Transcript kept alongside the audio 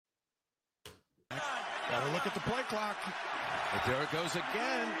look at the play clock. But there it goes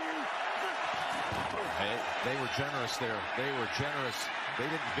again. Hey, they were generous there. They were generous. They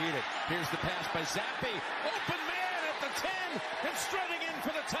didn't beat it. Here's the pass by Zappi. Open man at the 10. And strutting in for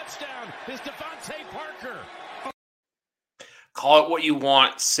the touchdown is Devontae Parker. Call it what you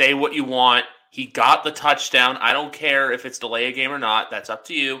want. Say what you want. He got the touchdown. I don't care if it's delay a game or not. That's up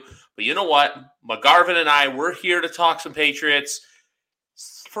to you. But you know what? McGarvin and I, we're here to talk some Patriots.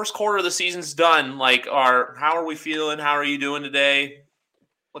 First quarter of the season's done. How are we feeling? How are you doing today?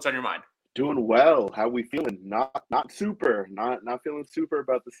 What's on your mind? Doing well. How are we feeling? Not super. Not feeling super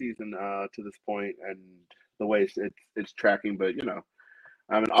about the season to this point and the way it's tracking. But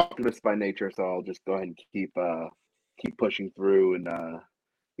I'm an optimist by nature, so I'll just go ahead and keep pushing through and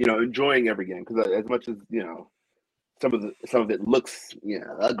enjoying every game, because as much as some of it looks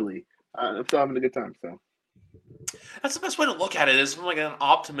ugly, I'm still having a good time. So that's the best way to look at it, is from an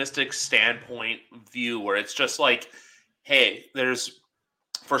optimistic standpoint view, where it's just like, hey, there's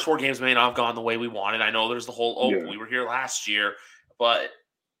first 4 games may not have gone the way we wanted. I know there's the whole we were here last year, but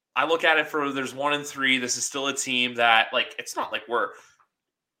I look at it there's 1-3. This is still a team that it's not like we're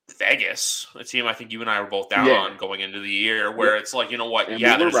Vegas, a team I think you and I were both down on going into the year, where it's like, you know what? And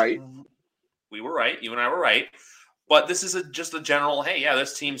we were right. We were right. You and I were right. But this is just a general, hey, yeah,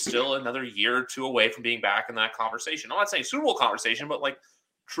 this team's still another year or 2 away from being back in that conversation. I'm not saying Super Bowl conversation, but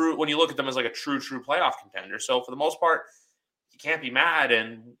true, when you look at them as a true playoff contender. So for the most part, you can't be mad.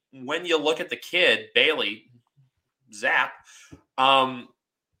 And when you look at the kid, Bailey Zapp, I'm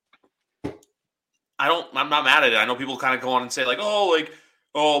not mad at it. I know people kind of go on and say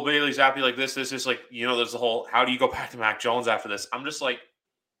Bailey Zappi, this is there's the whole, how do you go back to Mac Jones after this? I'm just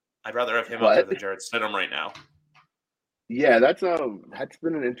I'd rather have him out there than Jared Stidham right now. Yeah, that's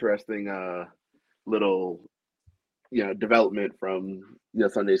been an interesting little development from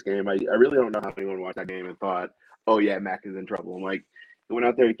Sunday's game. I really don't know how anyone watched that game and thought, oh yeah, Mac is in trouble. I'm he went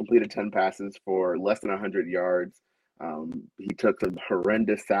out there, he completed 10 passes for less than 100 yards. He took some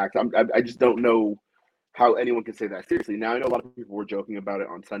horrendous sacks. I just don't know how anyone can say that seriously. Now, I know a lot of people were joking about it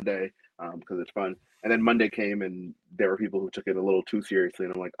on Sunday because it's fun. And then Monday came and there were people who took it a little too seriously.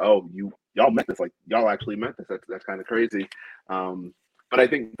 And I'm like, oh, y'all meant this. Y'all actually meant this. That's kind of crazy. But I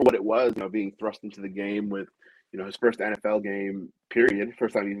think for what it was, being thrust into the game with, his first NFL game, period,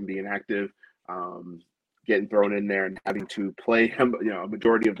 first time even being active, getting thrown in there and having to play, a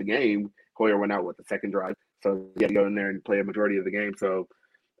majority of the game. Hoyer went out with the second drive. So he had to go in there and play a majority of the game. So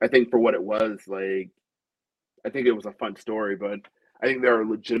I think for what it was, I think it was a fun story, but I think there are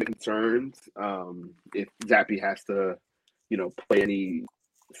legitimate concerns if Zappi has to, play any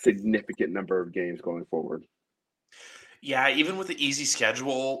significant number of games going forward. Yeah, even with the easy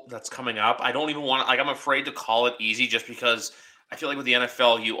schedule that's coming up, I don't even want to, I'm afraid to call it easy, just because I feel like with the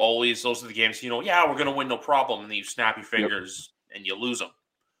NFL, those are the games, we're going to win, no problem. And then you snap your fingers and you lose them.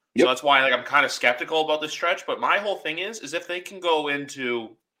 So that's why I'm kind of skeptical about this stretch. But my whole thing is if they can go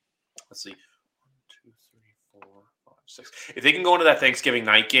into, let's see, 1, 2, 3, 4, 5, 6. If they can go into that Thanksgiving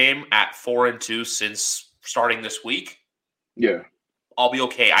night game at 4-2 since starting this week, I'll be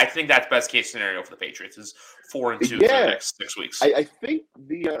okay. I think that's best case scenario for the Patriots is 4-2 for the next 6 weeks. I think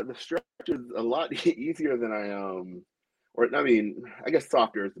the stretch is a lot easier than I guess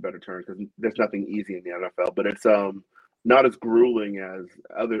softer is the better term, because there's nothing easy in the NFL, but it's not as grueling as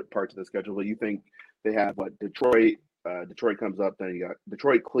other parts of the schedule. But you think they have Detroit. Detroit comes up, then you got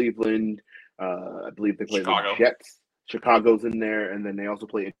Detroit, Cleveland. I believe they play the Jets. Chicago's in there, and then they also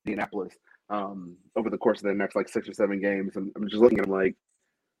play Indianapolis over the course of the next 6 or 7 games. And I'm just looking at them I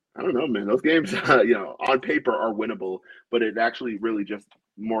don't know, man. Those games, on paper are winnable, but it actually really just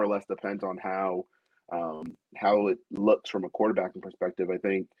more or less depends on how it looks from a quarterbacking perspective. I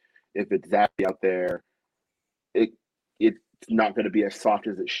think if it's Zappi out there, it's not going to be as soft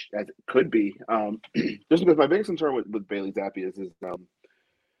as it could be. Just because my biggest concern with Bailey Zappi is his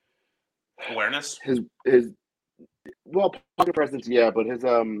awareness. His pocket presence, but his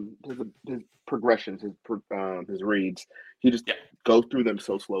progressions, his reads, he just goes through them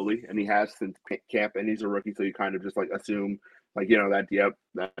so slowly, and he has since camp, and he's a rookie, so you kind of just assume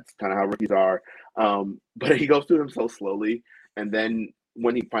that's kind of how rookies are. But he goes through them so slowly, and then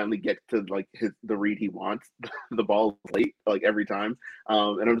when he finally gets to the read he wants, the ball is late every time.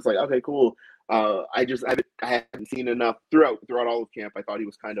 And I'm just okay, cool. I haven't seen enough throughout all of camp. I thought he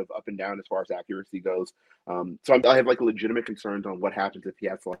was kind of up and down as far as accuracy goes. So I have legitimate concerns on what happens if he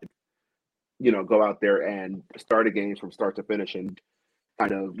has to go out there and start a game from start to finish and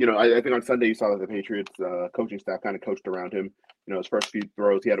kind of, I think on Sunday you saw that the Patriots coaching staff kind of coached around him. His first few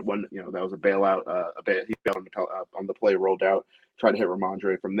throws, he had one, that was a bailout. He bailed on the play, rolled out, tried to hit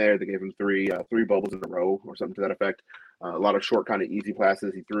Ramondre. From there, they gave him three bubbles in a row or something to that effect. A lot of short, kind of easy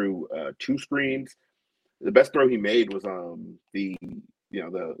passes. He threw 2 screens. The best throw he made was the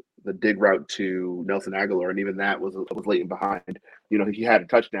dig route to Nelson Aguilar, and even that was late and behind. He had a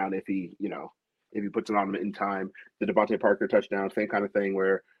touchdown if he puts it on him in time. The Devontae Parker touchdown, same kind of thing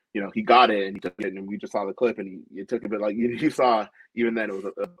where he got it and he took it, and we just saw the clip, and he took it, but like you saw, even then it was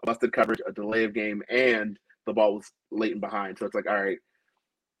a busted coverage, a delay of game, and the ball was late and behind. So it's like, all right,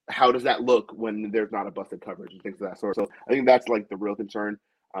 how does that look when there's not a busted coverage and things of that sort? So I think that's like the real concern.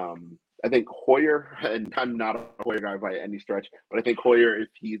 I think Hoyer, and I'm not a Hoyer guy by any stretch, but I think Hoyer, if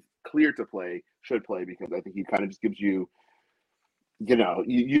he's clear to play, should play, because I think he kind of just gives you, you know what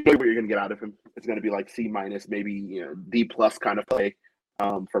you're going to get out of him. It's going to be like C minus, maybe D plus kind of play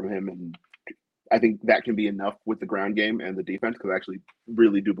from him, and I think that can be enough with the ground game and the defense, because I actually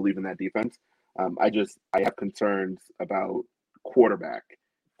really do believe in that defense. I have concerns about quarterback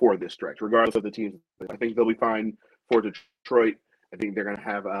for this stretch, regardless of the teams. I think they'll be fine for Detroit. I think they're going to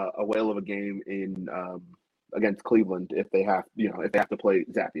have a whale of a game in against Cleveland if they have to play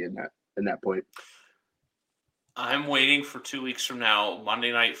Zappy in that point. I'm waiting for 2 weeks from now,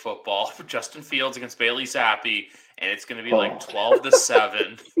 Monday Night Football, for Justin Fields against Bailey Zappi, and it's going to be like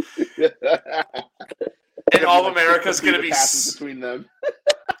 12-7. And all of America's going to be between them.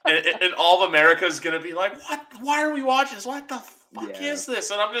 and all of America's going to be like, "What? Why are we watching this? What the fuck is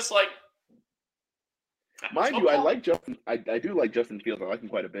this?" And I'm just like, mind you, I like Justin. I do like Justin Fields. I like him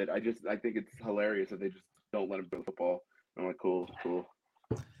quite a bit. I think it's hilarious that they just don't let him play football. I'm like, cool.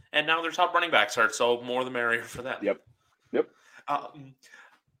 And now their top running backs hurt, so more the merrier for them. Yep.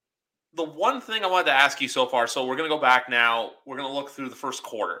 The one thing I wanted to ask you so far, so we're going to go back now. We're going to look through the first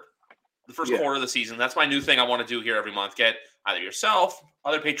quarter. The first quarter of the season. That's my new thing I want to do here every month. Get either yourself,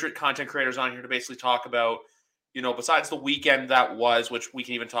 other Patriot content creators on here to basically talk about, besides the weekend that was, which we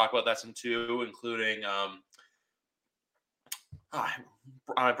can even talk about, that's in 2, including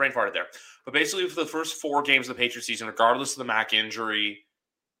I brain farted there. But basically for the first 4 games of the Patriot season, regardless of the Mac injury,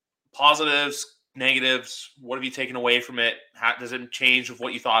 positives, negatives, what have you taken away from it? How does it change of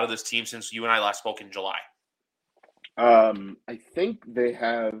what you thought of this team since you and I last spoke in July? I think they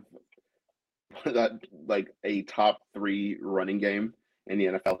have like a top 3 running game in the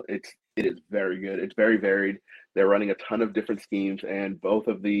NFL. It is very good. It's very varied. They're running a ton of different schemes, and both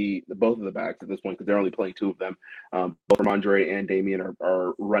of the backs at this point, because they're only playing 2 of them, both Ramondre and Damian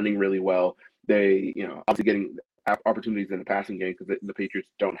are running really well. They, obviously getting opportunities in the passing game, because the Patriots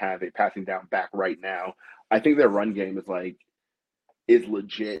don't have a passing down back right now. I think their run game is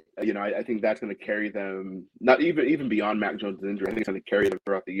legit. I think that's going to carry them, not even beyond Mac Jones' injury. I think it's going to carry them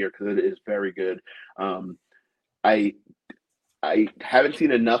throughout the year, because it is very good. I haven't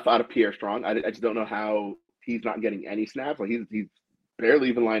seen enough out of Pierre Strong. I just don't know how he's not getting any snaps. Like he's barely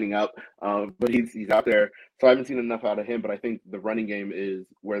even lining up, but he's out there. So I haven't seen enough out of him, but I think the running game is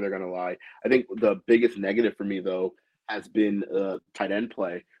where they're going to lie. I think the biggest negative for me, though, has been tight end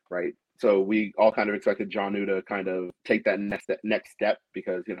play, right? So we all kind of expected Jonnu to kind of take that next step,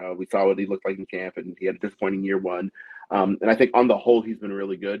 because, we saw what he looked like in camp, and he had a disappointing year 1. And I think on the whole, he's been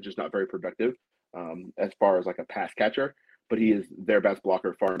really good, just not very productive as far as like a pass catcher. But he is their best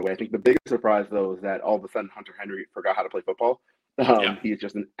blocker far and away. I think the biggest surprise, though, is that all of a sudden Hunter Henry forgot how to play football. He is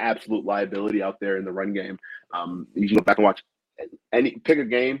just an absolute liability out there in the run game. You can go back and watch pick a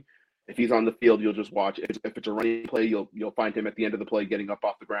game. If he's on the field, you'll just watch. If it's a running play, you'll find him at the end of the play getting up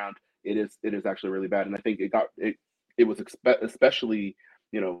off the ground. It is actually really bad, and I think it was especially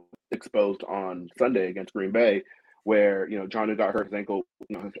exposed on Sunday against Green Bay, where Jonnu got hurt, his ankle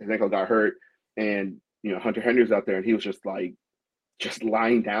got hurt, and Hunter Henry was out there, and he was just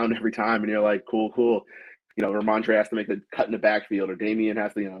lying down every time, and you're like, cool. Ramondre has to make a cut in the backfield, or Damian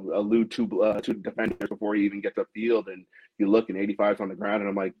has to elude two defenders before he even gets upfield, and you look, and 85's on the ground, and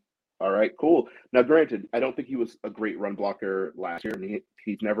I'm like, all right, cool. Now, granted, I don't think he was a great run blocker last year, and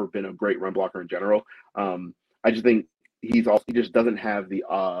he's never been a great run blocker in general. I just think he just doesn't have the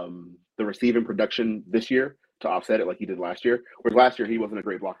receiving production this year to offset it like he did last year. Whereas last year he wasn't a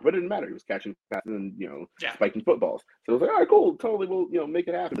great blocker, but it didn't matter. He was catching passes and spiking footballs. So it was like, all right, cool, totally, we'll make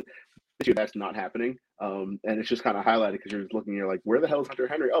it happen. This year that's not happening, and it's just kind of highlighted because you're just looking, you're like, where the hell is Hunter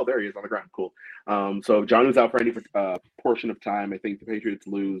Henry? Oh, there he is on the ground. Cool. So Jonnu's out for any portion of time. I think the Patriots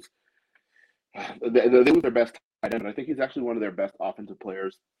lose. They lose their best tight end, and I think he's actually one of their best offensive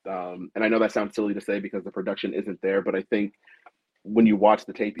players. And I know that sounds silly to say because the production isn't there, but I think when you watch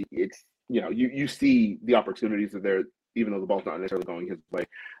the tape, it's you see the opportunities that even though the ball's not necessarily going his way.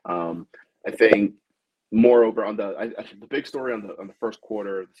 I think moreover on the big story on the first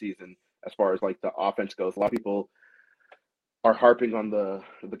quarter of the season, as far as like the offense goes, a lot of people are harping on the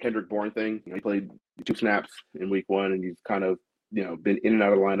Kendrick Bourne thing. He played 2 snaps in week 1, and he's kind of been in and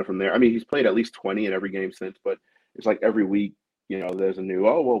out of the lineup from there. I mean, he's played at least 20 in every game since, but it's like every week, there's a new,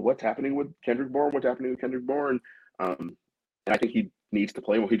 oh well, what's happening with Kendrick Bourne? What's happening with Kendrick Bourne? And I think he needs to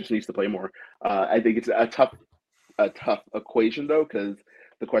play more. He just needs to play more. I think it's a tough equation though, because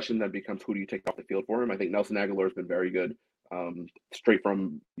the question then becomes, who do you take off the field for him? I think Nelson Aguilar has been very good. Straight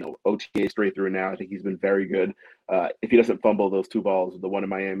from OTA straight through now. I think he's been very good. If he doesn't fumble those 2 balls, the one in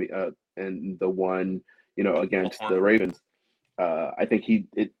Miami and the one against the Ravens, I think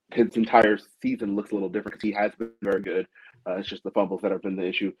his entire season looks a little different because he has been very good. It's just the fumbles that have been the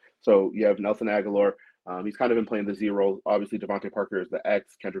issue. So you have Nelson Aguilar. He's kind of been playing the Z role. Obviously, Devontae Parker is the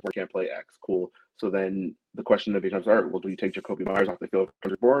X. Kendrick Bourne can't play X. Cool. So then the question that becomes, all right, well, do you take Jacoby Myers off the field for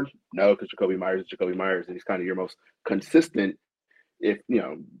Kendrick Bourne? No, because Jacoby Myers is Jacoby Myers, and he's kind of your most consistent,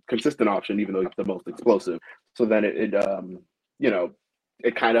 consistent option, even though he's the most explosive. So then it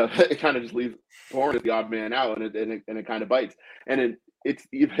kind of just leaves Bourne as the odd man out, and it kind of bites. And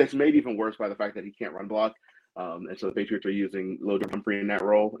it's made even worse by the fact that he can't run block. And so the Patriots are using Lil Jordan Humphrey in that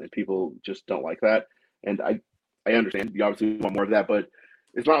role, and people just don't like that. And I understand you obviously want more of that, but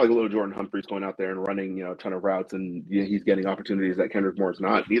it's not like Lil Jordan Humphrey's going out there and running, a ton of routes, and he's getting opportunities that Kendrick Bourne's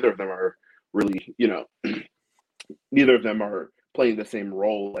not. Neither of them are really, neither of them are playing the same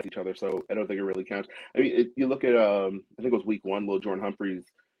role as each other. So I don't think it really counts. I mean, you look at, I think it was week 1, Lil Jordan Humphreys,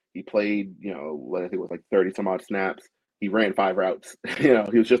 he played, I think it was like 30 some odd snaps. He ran 5 routes. He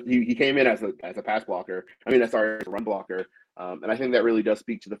was just he came in as a pass blocker. As a run blocker. And I think that really does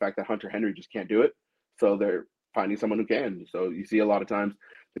speak to the fact that Hunter Henry just can't do it. So they're finding someone who can. So you see a lot of times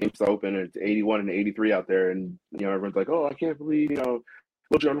the game's open and it's 81 and 83 out there, and everyone's like, oh, I can't believe Lil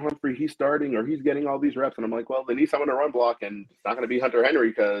Jordan Humphrey, he's starting or he's getting all these reps. And I'm like, well, they need someone to run block, and it's not going to be Hunter Henry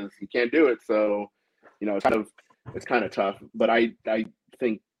because he can't do it. So it's kind of tough. But I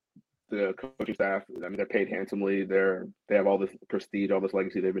think the coaching staff, they're paid handsomely. They have all this prestige, all this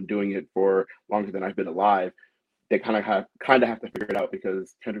legacy. They've been doing it for longer than I've been alive. They kind of have to figure it out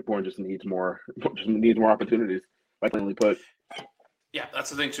because Kendrick Bourne just needs more opportunities, like plainly put. Yeah, that's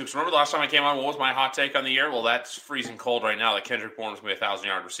the thing too. Because remember the last time I came on, what was my hot take on the year? Well, that's freezing cold right now. That Kendrick Bourne was going to be a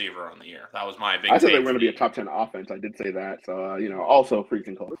 1,000-yard receiver on the year. That was my big. I said they were going to be a top 10 offense. I did say that. So also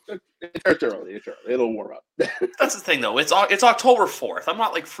freezing cold. It's early. It'll warm up. That's the thing, though. It's October 4th. I'm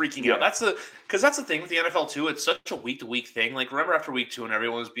not like freaking out. That's the thing with the NFL too. It's such a week-to-week thing. Like remember after week 2, and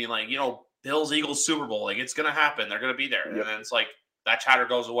everyone was being like, Bills Eagles Super Bowl, like it's going to happen. They're going to be there, and then it's like that chatter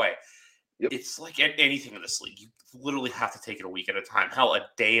goes away. Yep. It's like anything in this league. You literally have to take it a week at a time, hell, a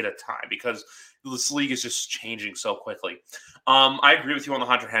day at a time, because this league is just changing so quickly. I agree with you on the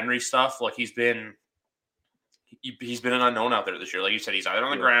Hunter Henry stuff. Like he's been an unknown out there this year. Like you said, he's either on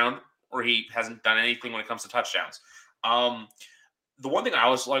the ground or he hasn't done anything when it comes to touchdowns. The one thing I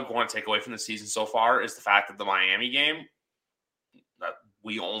always want to take away from the season so far is the fact that the Miami game,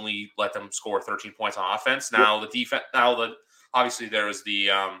 we only let them score 13 points on offense. Now the defense. Obviously there was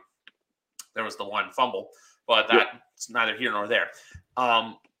the one fumble, but that's neither here nor there. If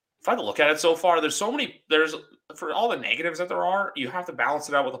I had to look at it so far, there's for all the negatives that there are, you have to balance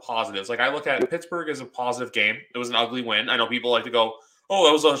it out with the positives. Like I look at Pittsburgh as a positive game. It was an ugly win. I know people like to go, oh,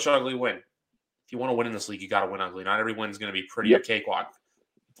 that was an ugly win. If you want to win in this league, you got to win ugly. Not every win is going to be pretty or cakewalk.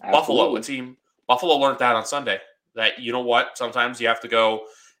 Absolutely. Buffalo learned that on Sunday. That you know what, sometimes you have to go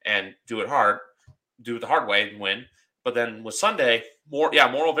and do it the hard way and win. But then with Sunday,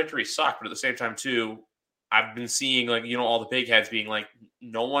 moral victories suck. But at the same time, too, I've been seeing all the big heads being like,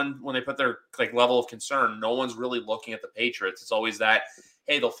 no one, when they put their level of concern, no one's really looking at the Patriots. It's always that,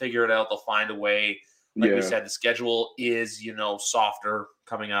 hey, they'll figure it out. They'll find a way. Like we said, the schedule is, softer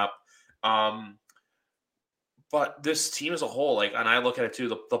coming up. But this team as a whole, and I look at it too,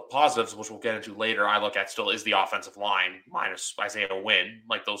 the positives, which we'll get into later, I look at still is the offensive line minus Isaiah Wynn.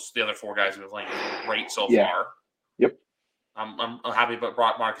 The other 4 guys who have been playing great so far. Yep. I'm happy about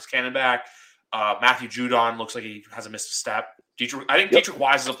brought Marcus Cannon back. Matthew Judon looks like he hasn't missed a step. I think Dietrich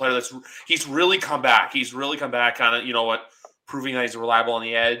Wise is a player he's really come back. He's really come back kind of, proving that he's reliable on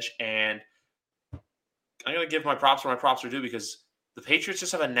the edge. And I'm going to give my props where my props are due because the Patriots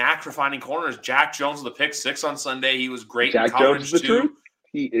just have a knack for finding corners. Jack Jones with the pick 6 on Sunday. He was great in coverage, Jones is the too. Truth.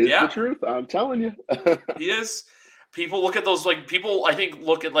 He is the truth. I'm telling you. He is. People look at those, people, I think,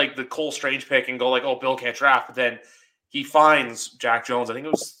 look at, the Cole Strange pick and go, oh, Bill can't draft. But then he finds Jack Jones. I think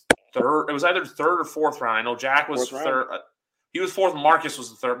it was third. It was either 3rd or 4th round. I know Jack was 3rd. He was fourth. Marcus was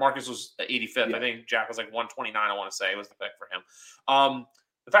the third. Marcus was 85th. Yeah. I think Jack was like 129. I want to say was the pick for him.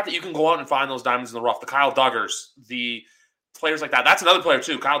 The fact that you can go out and find those diamonds in the rough, the Kyle Duggars, the players like that. That's another player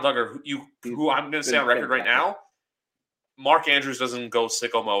too, Kyle Duggar, who I'm going to say on record right now. Mark Andrews doesn't go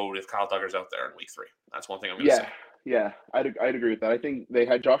sicko mode if Kyle Duggar's out there in week 3. That's one thing I'm going to say. Yeah, I'd agree with that. I think they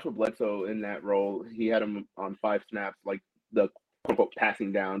had Joshua Bledsoe in that role. He had him on 5 snaps, like the quote-unquote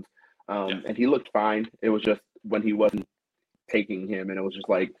passing downs, and he looked fine. It was just when he wasn't taking him, and it was just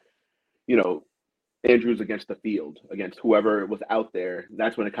like, Andrews against the field, against whoever was out there.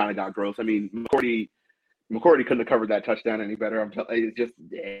 That's when it kind of got gross. I mean, McCourty couldn't have covered that touchdown any better. I'm telling you, it's just,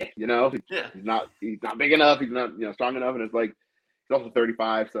 he's not big enough. He's not, strong enough, and it's like he's also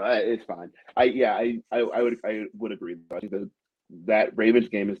 35, so it's fine. I would agree. I think that Ravens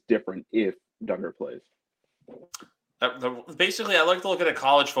game is different if Duggar plays. Basically, I like to look at a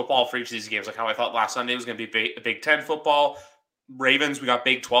college football for each of these games, like how I thought last Sunday was going to be Big Ten football. Ravens, we got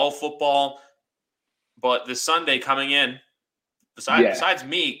Big 12 football. But this Sunday coming in, besides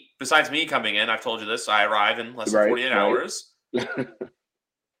me coming in, I've told you this, I arrive in less than 48 hours.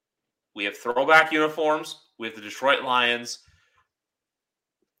 We have throwback uniforms. We have the Detroit Lions.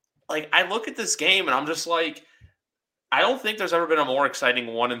 Like, I look at this game and I'm just like, I don't think there's ever been a more exciting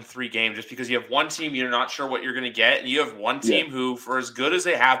 1-3 game just because you have one team you're not sure what you're going to get, and you have one team who, for as good as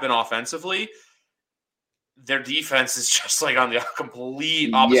they have been offensively, their defense is just like on the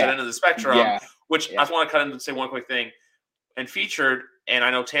complete opposite end of the spectrum. Yeah. Which I just want to cut in and say one quick thing. And featured, and I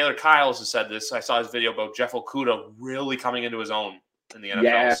know Taylor Kyles has said this, I saw his video about Jeff Okudah really coming into his own in the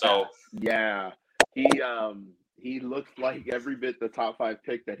NFL. He looks like every bit the top 5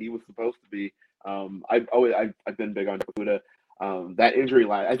 pick that he was supposed to be. I've been big on Okudah. That injury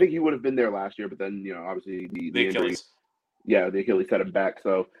I think he would have been there last year, but then obviously the injury, the Achilles set him back.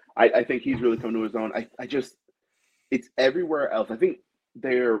 So I think he's really come to his own. It's everywhere else. I think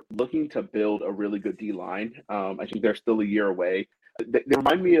they're looking to build a really good D line. I think they're still a year away. They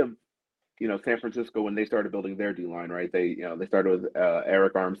remind me of San Francisco when they started building their D line, right? They started with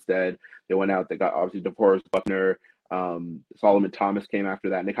Eric Armstead. They went out. They got obviously DeForest Buckner. Solomon Thomas came after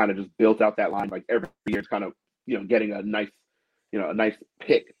that, and they kind of just built out that line like every year. It's kind of getting a nice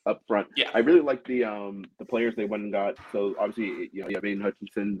pick up front. Yeah. I really like the players they went and got. So obviously you have Aiden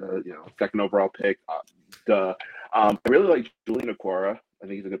Hutchinson, the second overall pick. I really like Julian Okwara. I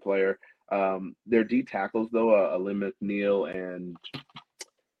think he's a good player. Their D tackles though, Alim McNeil and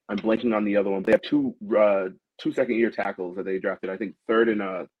I'm blanking on the other one. They have two second-year tackles that they drafted. I think third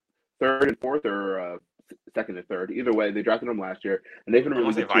and fourth, or second and third. Either way, they drafted them last year, and they've been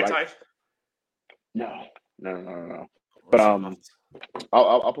really good. No. But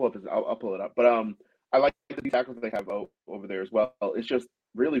I'll pull it up. But I like the tackles that they have over there as well. It's just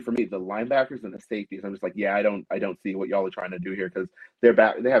really for me the linebackers and the safeties. I'm just like, I don't see what y'all are trying to do here because they're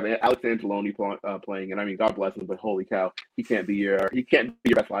back. They have Alex Angeloni playing, and I mean, God bless him, but holy cow, he can't be your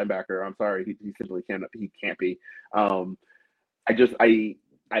best linebacker. I'm sorry, he simply can't. He can't be. I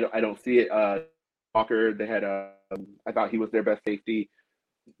don't see it. Walker, they had I thought he was their best safety.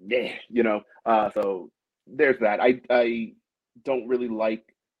 So there's that. I don't really like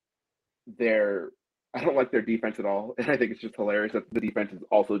their defense at all, and I think it's just hilarious that the defense is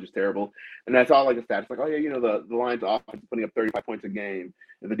also just terrible. And that's all like a stats, like, the Lions offense is putting up 35 points a game,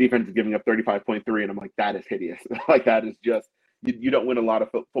 and the defense is giving up 35.3, and I'm like, that is hideous. Like that is just you don't win a lot of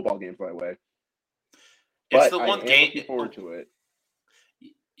football games that way. It's the one game. Looking forward to it.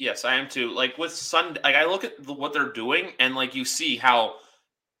 Yes, I am too. Like with Sunday, like I look at what they're doing, and like you see how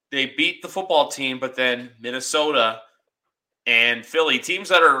they beat the football team, but then Minnesota and Philly, teams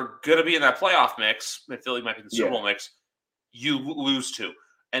that are going to be in that playoff mix, and Philly might be in the Super Bowl mix, you lose to.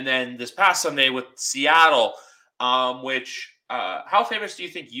 And then this past Sunday with Seattle, which how famous do you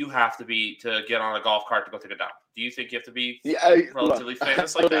think you have to be to get on a golf cart to go take it down? Do you think you have to be relatively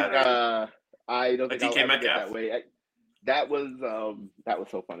famous like that? I don't think DK I'll get that way. That was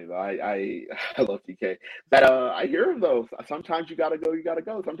so funny though. I love DK. That I hear him though. Sometimes you gotta go.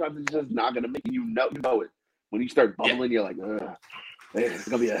 Sometimes it's just not gonna make it. You know it. When you start bubbling, you're like, it's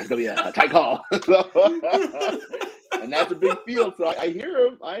gonna be a tight call. And that's a big field. So I hear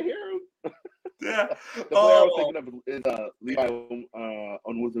him. Yeah. The player I was thinking of is Levi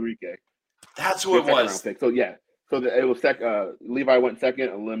Onwuzurike. That's who it was. So yeah. So it was Levi went second,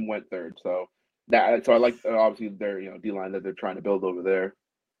 and Lim went third. So I like obviously their D-line that they're trying to build over there.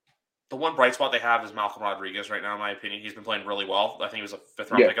 The one bright spot they have is Malcolm Rodriguez right now, in my opinion. He's been playing really well. I think he was a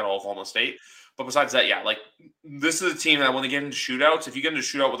fifth-round pick at Oklahoma State. But besides that, like this is a team that when they get into shootouts, if you get into a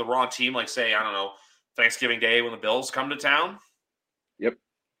shootout with a raw team, like say, I don't know, Thanksgiving Day when the Bills come to town, yep,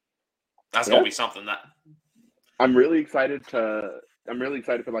 that's gonna be something. That I'm really excited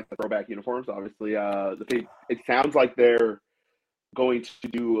for like the throwback uniforms. Obviously, it sounds like they're going to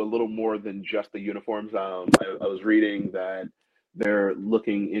do a little more than just the uniforms. I was reading that they're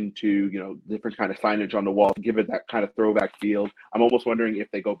looking into different kind of signage on the wall to give it that kind of throwback feel. I'm almost wondering if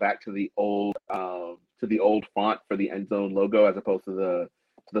they go back to the old font for the end zone logo as opposed to the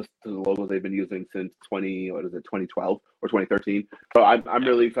logos they've been using since 2012 or 2013. So I'm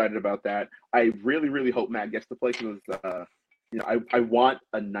really excited about that. I really hope Matt gets to play because I want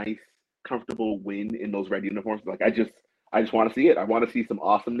a nice, comfortable win in those red uniforms. Like I just want to see it. I want to see some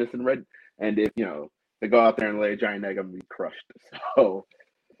awesomeness in red. And if they go out there and lay a giant egg, I'm gonna be crushed. So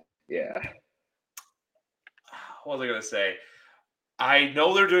yeah. What was I gonna say? I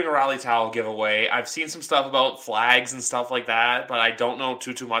know they're doing a rally towel giveaway. I've seen some stuff about flags and stuff like that, but I don't know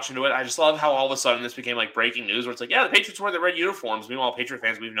too much into it. I just love how all of a sudden this became like breaking news where it's like, yeah, the Patriots wear the red uniforms. Meanwhile, Patriot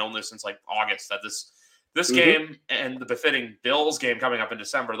fans, we've known this since like August that this game and the befitting Bills game coming up in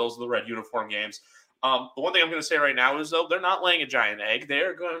December, those are the red uniform games. The one thing I'm going to say right now is though they're not laying a giant egg.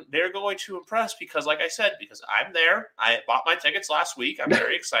 They're going to impress because, like I said, because I'm there. I bought my tickets last week. I'm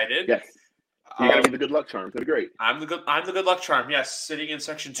very excited. Yes. You gotta be the good luck charm. That'd be great. I'm the good luck charm. Yes, sitting in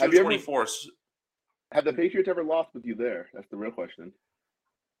section 224. Have the Patriots ever lost with you there? That's the real question.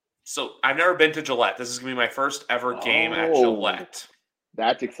 So I've never been to Gillette. This is gonna be my first ever game at Gillette.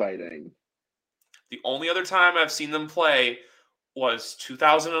 That's exciting. The only other time I've seen them play was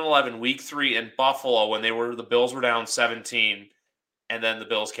 2011, Week 3 in Buffalo when the Bills were down 17, and then the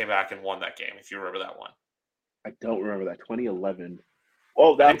Bills came back and won that game. If you remember that one, I don't remember that 2011.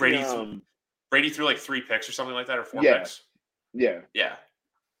 Oh, that Brady threw like 3 picks or something like that, or 4 picks. Yeah.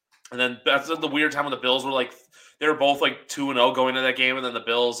 And then that's the weird time when the Bills were like, they were both like 2-0 going into that game, and then the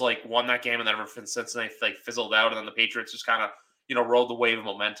Bills like won that game, and then ever since they like fizzled out, and then the Patriots just kind of rode the wave of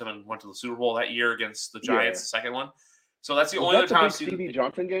momentum and went to the Super Bowl that year against the Giants, the second one. So that's the only other time I've seen Stevie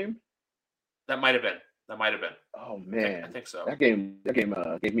Johnson game. That might have been. Oh man, I think so. That game gave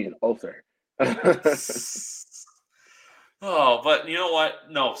me an ulcer. Oh, but you know what?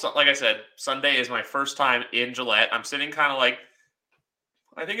 No, like I said, Sunday is my first time in Gillette. I'm sitting kind of like,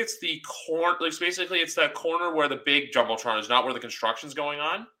 I think it's the corner. Like basically, it's that corner where the big jumbotron is, not where the construction's going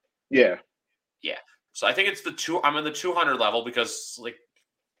on. Yeah. So I think it's I'm in the 200 level because like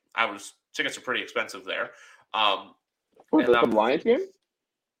tickets are pretty expensive there. Was it the Lions game?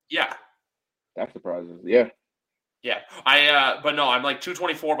 Yeah. That surprises. Yeah. Yeah, but no, I'm like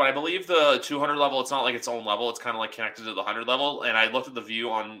 224, but I believe the 200 level, it's not like its own level. It's kind of like connected to the 100 level. And I looked at the view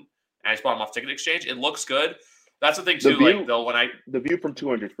and I just bought them off Ticket Exchange. It looks good. That's the thing too. The view from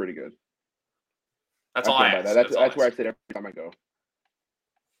 200 is pretty good. That's all I ask. That's where I sit every time I go.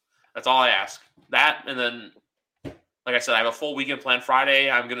 That's all I ask. That, and then, like I said, I have a full weekend planned.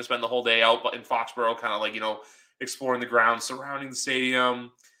 Friday, I'm going to spend the whole day out in Foxborough, kind of like, exploring the grounds surrounding the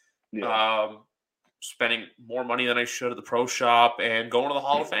stadium. Yeah. Spending more money than I should at the pro shop and going to the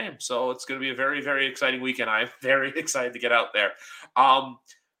Hall of Fame. So it's going to be a very, very exciting weekend. I'm very excited to get out there.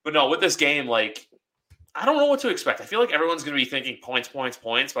 But no, with this game, like, I don't know what to expect. I feel like everyone's going to be thinking points,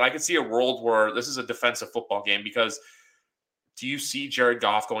 but I could see a world where this is a defensive football game because do you see Jared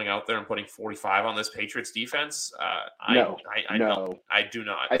Goff going out there and putting 45 on this Patriots defense? No, I do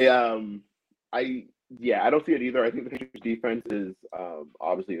not. I don't see it either. I think the Patriots defense is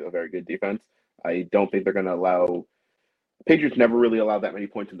obviously a very good defense. I don't think they're going to allow – Patriots never really allow that many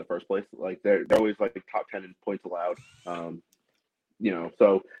points in the first place. Like, they're always, like, top 10 in points allowed.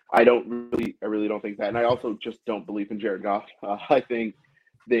 So I really don't think that. And I also just don't believe in Jared Goff. I think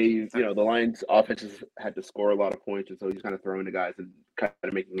the Lions' offense has had to score a lot of points, and so he's kind of throwing to guys and kind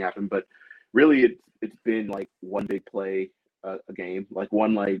of making it happen. But really, it's been, like, one big play a game, like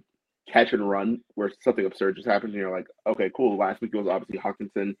one, like, catch and run where something absurd just happens, and you're like, okay, cool. Last week it was obviously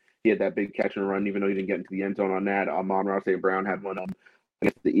Hawkinson. He had that big catch and run, even though he didn't get into the end zone on that. Amon-Ra St. Brown had one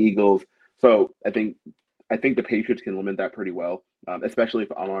against the Eagles. So I think the Patriots can limit that pretty well, especially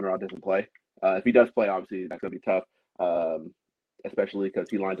if Amon-Ra doesn't play. If he does play, obviously that's going to be tough, especially because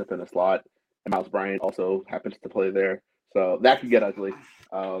he lines up in a slot. And Miles Bryant also happens to play there. So that could get ugly.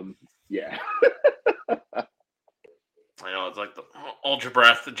 Yeah. I know, it's like hold your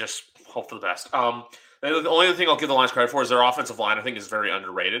breath and just hope for the best. The only other thing I'll give the Lions credit for is their offensive line. I think is very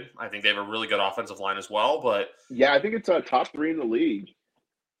underrated. I think they have a really good offensive line as well. But yeah, I think it's top 3 in the league.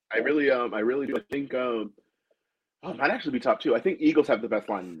 I really do. I think it might actually be top 2. I think Eagles have the best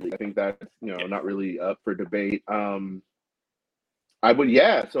line in the league. I think that's not really up for debate. I would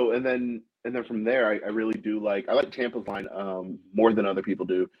So and then from there, I really do I like Tampa's line more than other people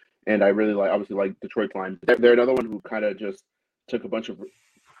do. And I really like Detroit's line. They're another one who kind of just took a bunch of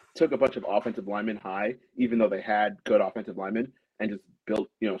took a bunch of offensive linemen high, even though they had good offensive linemen, and just built,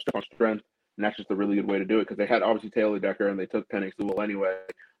 strength on strength. And that's just a really good way to do it because they had obviously Taylor Decker and they took Penix Sewell anyway.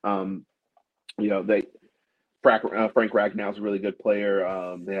 They Frank Ragnow's a really good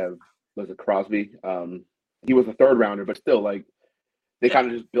player. They have Crosby. He was a third rounder, but still they kind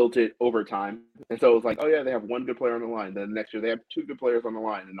of just built it over time. And so it was like, oh yeah, they have one good player on the line. Then next year they have two good players on the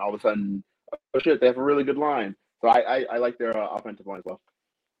line, and all of a sudden, oh shit, they have a really good line. So I like their offensive line as well.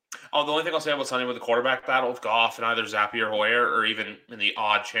 Oh, the only thing I'll say about Sunday with the quarterback battle with Goff and either Zappe or Hoyer, or even in the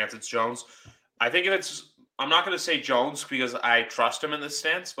odd chance it's Jones, I think I'm not going to say Jones because I trust him in this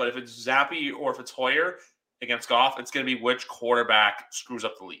stance, but if it's Zappe or if it's Hoyer against Goff, it's going to be which quarterback screws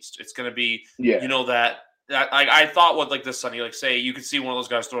up the least. It's going to be, that I thought what this Sunday, say you could see one of those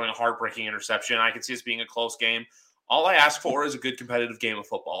guys throwing a heartbreaking interception. I could see this being a close game. All I ask for is a good competitive game of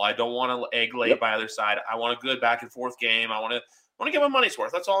football. I don't want to egg lay by either side. I want a good back and forth game. I want to get my money's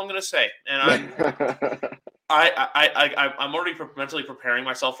worth. That's all I'm going to say. And I'm already mentally preparing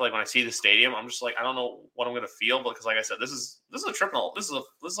myself for when I see the stadium. I'm just I don't know what I'm going to feel, because like I said, this is a triple. This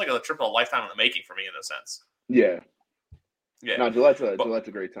is like a triple lifetime in the making for me in a sense. Yeah. No, Gillette's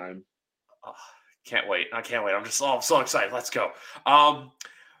a great time. Can't wait. I can't wait. I'm so excited. Let's go.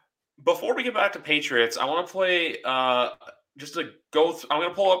 Before we get back to Patriots, I want to play just to go. I'm going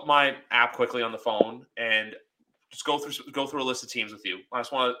to pull up my app quickly on the phone and just go through a list of teams with you. I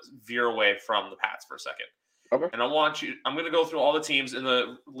just want to veer away from the Pats for a second. Okay. And I'm going to go through all the teams in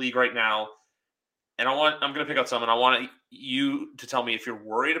the league right now, and I'm going to pick out some, and I want you to tell me if you're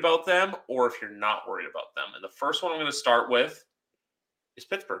worried about them or if you're not worried about them. And the first one I'm going to start with is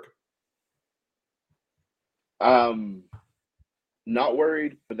Pittsburgh. Not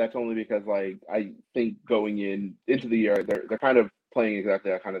worried, but that's only because I think going into the year they're kind of playing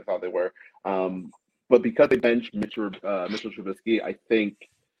exactly how I kind of thought they were. But because they benched Mitchell Trubisky, I think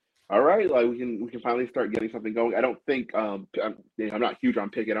all right, we can finally start getting something going. I don't think I'm not huge on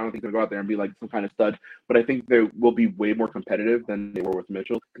Pickett. I don't think they'll go out there and be some kind of stud, but I think they will be way more competitive than they were with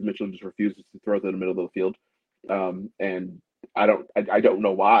Mitchell, because Mitchell just refuses to throw to the middle of the field. And I don't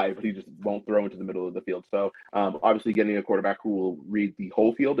know why, but he just won't throw into the middle of the field. So obviously getting a quarterback who will read the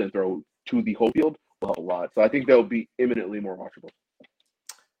whole field and throw to the whole field will help a lot. So I think they'll be imminently more watchable.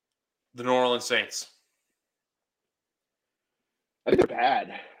 The New Orleans Saints. I think they're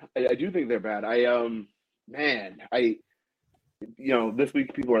bad. I do think they're bad. This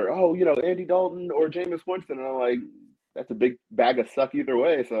week people are, Andy Dalton or Jameis Winston, and I'm like, that's a big bag of suck either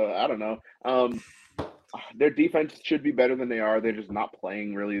way. So I don't know. Their defense should be better than they are. They're just not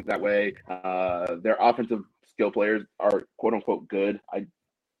playing really that way. Their offensive skill players are quote unquote good.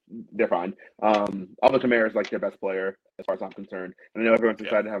 They're fine. Alvin Kamara is their best player as far as I'm concerned. And I know everyone's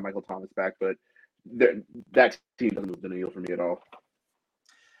excited to have Michael Thomas back, but that team doesn't move the needle for me at all.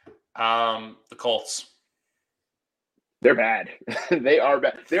 The Colts. They're bad. They are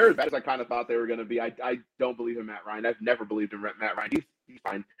bad. They're as bad as I kind of thought they were going to be. I don't believe in Matt Ryan. I've never believed in Matt Ryan. He's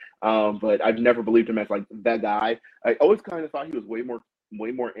fine. But I've never believed him as that guy. I always kind of thought he was way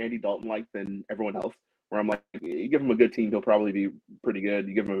more Andy Dalton-like than everyone else, where I'm like, you give him a good team, he'll probably be pretty good.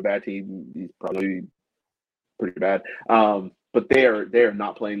 You give him a bad team, he's probably pretty bad. But they are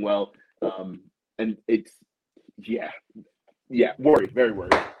not playing well. And it's, worried, very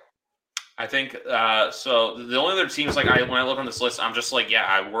worried. I think so. The only other teams when I look on this list, I'm just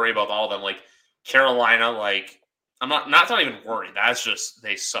I worry about all of them. Carolina, I'm not even worried. That's just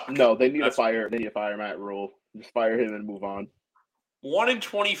they suck. No, they need to fire. They need to fire Matt Rule. Just fire him and move on. 1 in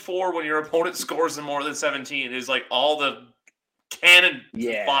 24 when your opponent scores in more than 17 is all the cannon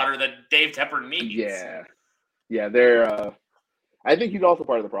fodder that Dave Tepper needs. Yeah. They're. I think he's also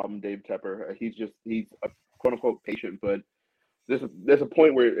part of the problem, Dave Tepper. He's a quote unquote patient, but there's a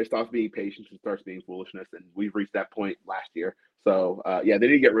point where it stops being patience and starts being foolishness, and we've reached that point last year. So they need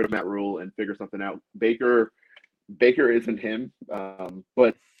to get rid of Matt Rule and figure something out. Baker isn't him,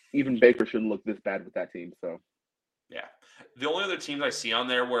 but even Baker shouldn't look this bad with that team. So yeah, the only other teams I see on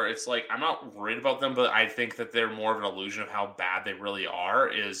there where it's I'm not worried about them, but I think that they're more of an illusion of how bad they really are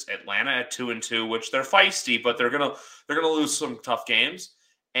is Atlanta at 2-2, which they're feisty, but they're gonna lose some tough games.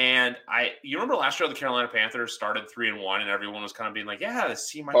 And you remember last year the Carolina Panthers started 3-1, and everyone was kind of being like, "Yeah,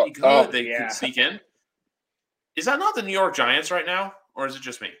 this team might be good. They can sneak in." Is that not the New York Giants right now, or is it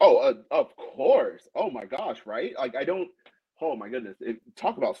just me? Oh, of course. Oh my gosh, right? I don't. Oh my goodness!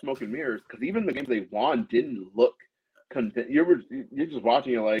 Talk about smoke and mirrors, because even the games they won didn't look. You're just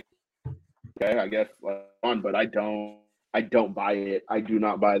watching it okay, I guess fun, but I don't buy it. I do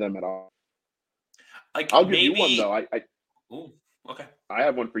not buy them at all. I'll give you one though. Ooh. Okay. I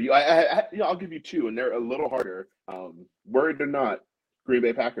have one for you. I'll give you two, and they're a little harder. Worried or not, Green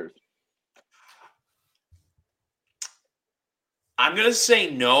Bay Packers. I'm going to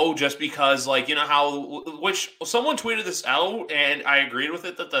say no just because, like, you know how – which someone tweeted this out, and I agreed with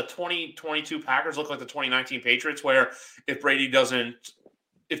it, that the 2022 Packers look like the 2019 Patriots, where if Brady doesn't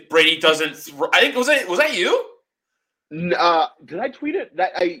I think – was that you? Did I tweet it?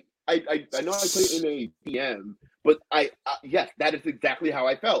 That I know I put it in a DM, but yes, that is exactly how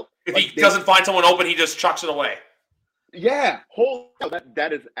I felt. If he doesn't find someone open, he just chucks it away. Yeah,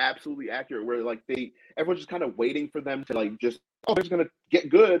 that is absolutely accurate. Where like everyone's just kind of waiting for them to like just they're just gonna get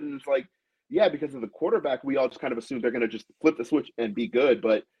good, and it's like because of the quarterback, we all just kind of assume they're gonna just flip the switch and be good.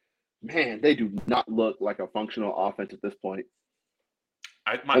 But man, they do not look like a functional offense at this point.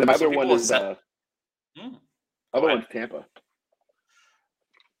 My other one is one's Tampa.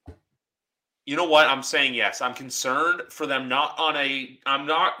 You know what? I'm saying yes. I'm concerned for them. I'm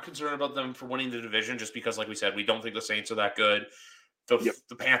not concerned about them for winning the division just because, like we said, we don't think the Saints are that good.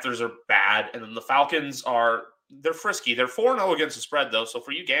 The Panthers are bad, and then the Falcons they're frisky. They're 4-0 against the spread, though. So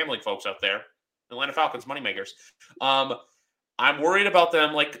for you gambling folks out there, Atlanta Falcons moneymakers, I'm worried about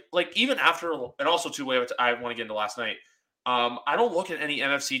them. Like even after, and also I want to get into last night. I don't look at any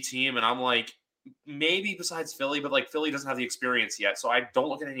NFC team, and I'm like, maybe besides Philly, but like Philly doesn't have the experience yet. So I don't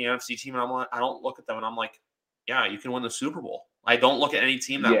look at any NFC team, and I don't look at them, and I'm like, yeah, you can win the Super Bowl. I don't look at any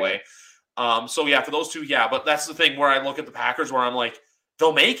team that way. So yeah, for those two, yeah. But that's the thing where I look at the Packers, where I'm like,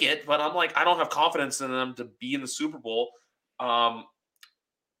 they'll make it, but I'm like, I don't have confidence in them to be in the Super Bowl.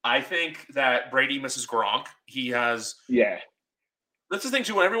 I think that Brady misses Gronk. He has. Yeah. That's the thing,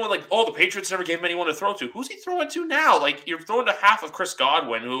 too, when everyone like, oh, the Patriots never gave him anyone to throw to. Who's he throwing to now? Like, you're throwing to half of Chris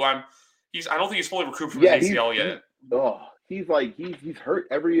Godwin, who I don't think he's fully recouped from his ACL yet. He's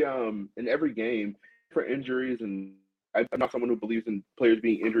hurt in every game for injuries, and I'm not someone who believes in players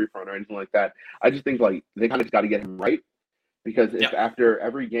being injury prone or anything like that. I just think like they kind of just got to get him right, because if after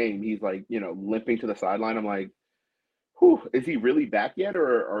every game he's like limping to the sideline, I'm like, whew, is he really back yet,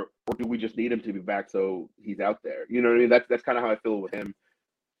 or do we just need him to be back so he's out there? You know what I mean? That's kind of how I feel with him.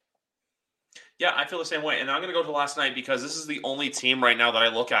 Yeah, I feel the same way. And I'm going to go to last night because this is the only team right now that I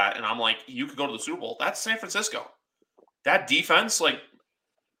look at, and I'm like, you could go to the Super Bowl. That's San Francisco. That defense, like,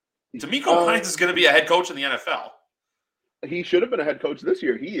 DeMeco Ryans is going to be a head coach in the NFL. He should have been a head coach this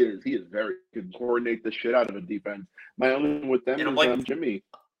year. He is very good. Coordinate the shit out of a defense. My only one with them is Jimmy.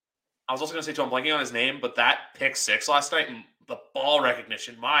 I was also going to say, too, I'm blanking on his name, but that pick six last night, the ball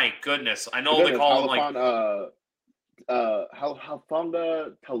recognition, my goodness. I know they call him like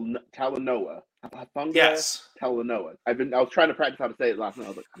Hafanga Talanoa. Yes. Talanoa. I was trying to practice how to say it last night. I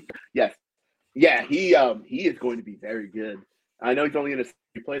was like, yes. Yeah, he is going to be very good. I know he's only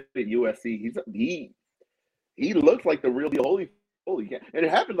he played at USC. He looks like the real deal. Holy yeah. And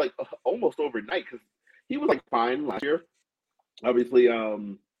it happened like almost overnight, because he was like fine last year. Obviously, he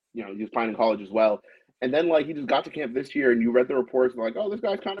was fine in college as well. And then like he just got to camp this year, and you read the reports and like, oh, this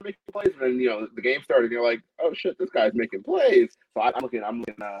guy's kind of making plays. And then the game started, and you're like, oh shit, this guy's making plays. So I'm looking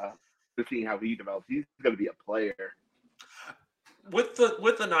to see how he develops. He's going to be a player. With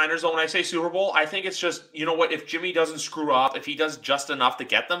the Niners, though, when I say Super Bowl, I think it's just, you know what, if Jimmy doesn't screw up, if he does just enough to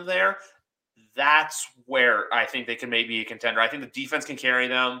get them there, that's where I think they can maybe be a contender. I think the defense can carry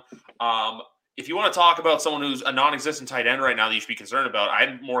them. If you want to talk about someone who's a non-existent tight end right now that you should be concerned about,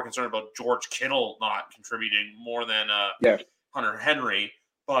 I'm more concerned about George Kittle not contributing more than Hunter Henry.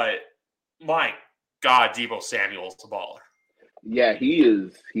 But my God, Deebo Samuel's a baller. Yeah,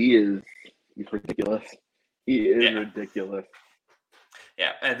 he's ridiculous. He is ridiculous.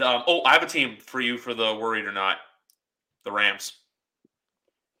 Yeah, and I have a team for you for the worried or not. The Rams.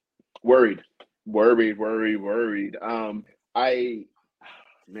 Worried. I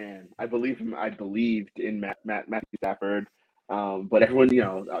believed in Matthew Stafford. But everyone,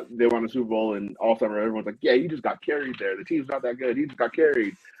 they won the Super Bowl, and all summer everyone's like, yeah, he just got carried there. The team's not that good. He just got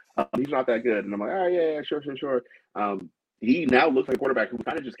carried. He's not that good. And I'm like, oh, yeah, sure. He now looks like a quarterback who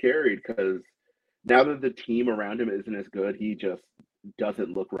kind of just carried, because now that the team around him isn't as good, he just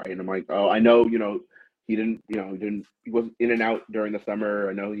doesn't look right. And I'm like, oh, I know, he was in and out during the summer.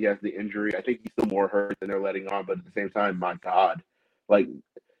 I know he has the injury. I think he's still more hurt than they're letting on. But at the same time, my God, like,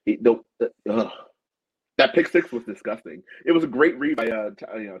 that pick six was disgusting. It was a great read by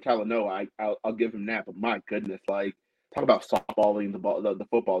Talanoa. I'll give him that. But my goodness, like, talk about softballing the ball, the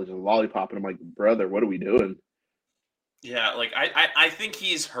football is just a lollipop, and I'm like, brother, what are we doing? Yeah, like I think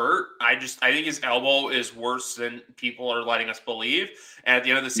he's hurt. I think his elbow is worse than people are letting us believe. And at the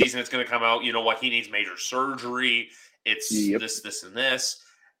end of the season, it's going to come out. You know what? He needs major surgery. It's this, and this.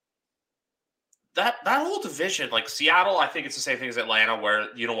 That whole division, like Seattle, I think it's the same thing as Atlanta, where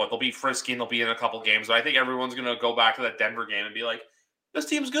you know what, they'll be frisky and they'll be in a couple games. But I think everyone's going to go back to that Denver game and be like, this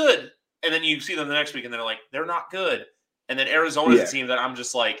team's good. And then you see them the next week and they're like, they're not good. And then Arizona's a team that I'm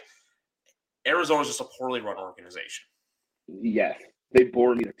just like, Arizona's just a poorly run organization. Yes. They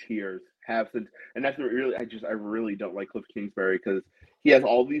bore me to tears. Have since, and that's what really, I really don't like Cliff Kingsbury because he has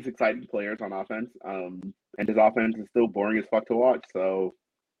all these exciting players on offense. And his offense is still boring as fuck to watch. So,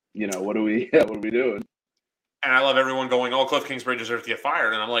 what are we doing? And I love everyone going, oh, Cliff Kingsbury deserves to get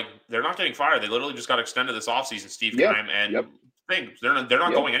fired. And I'm like, they're not getting fired. They literally just got extended this offseason, Steve Keim and things. They're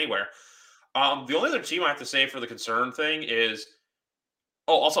not going anywhere. The only other team I have to say for the concern thing is,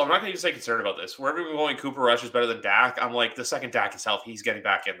 also, I'm not going to even say concerned about this. Wherever we're going, Cooper Rush is better than Dak. I'm like, the second Dak is healthy, he's getting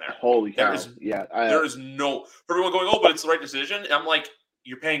back in there. Holy cow. There is no – for everyone going, oh, but it's the right decision. And I'm like,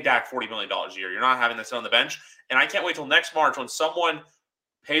 you're paying Dak $40 million a year. You're not having this on the bench. And I can't wait till next March when someone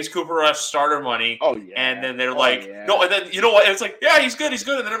pays Cooper Rush starter money. Oh, yeah. And then they're like, no, and then you know what? And it's like, yeah, he's good. And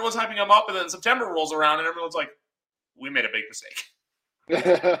then everyone's hyping him up. And then September rolls around and everyone's like, we made a big mistake.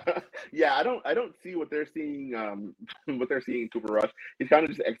 Yeah, I don't see what they're seeing. What they're seeing in Cooper Rush. He's kind of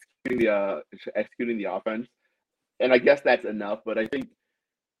just executing the offense, and I guess that's enough. But I think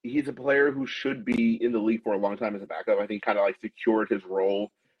he's a player who should be in the league for a long time as a backup. I think kind of like secured his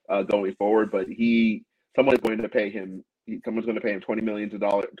role going forward. But someone's going to pay him $20 million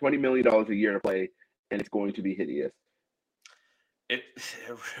a year to play, and it's going to be hideous. It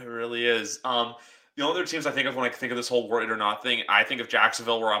really is. The only other teams I think of when I think of this whole worried or not thing, I think of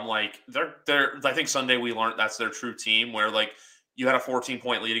Jacksonville, where I'm like, they're. I think Sunday we learned that's their true team, where like you had a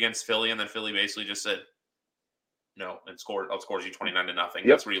 14-point lead against Philly, and then Philly basically just said no and outscores you 29-0. Yep.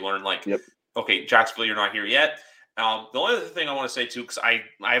 That's where you learn okay, Jacksonville, you're not here yet. The only other thing I want to say too, because I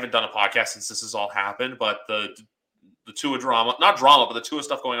haven't done a podcast since this has all happened, but the Tua drama, not drama, but the Tua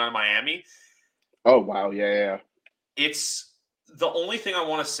stuff going on in Miami. Oh wow, yeah. It's. The only thing I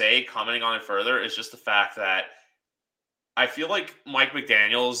want to say, commenting on it further, is just the fact that I feel like Mike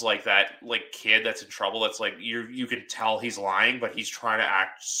McDaniel's like that kid that's in trouble. That's like you can tell he's lying, but he's trying to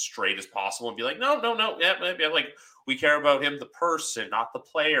act straight as possible and be like, no, yeah, like we care about him, the person, not the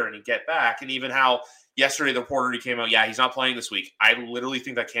player, and he get back. And even how yesterday the reporter came out, yeah, he's not playing this week. I literally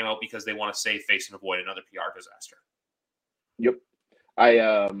think that came out because they want to save face and avoid another PR disaster. Yep,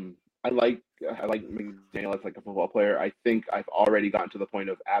 I like McDaniel as like a football player. I think I've already gotten to the point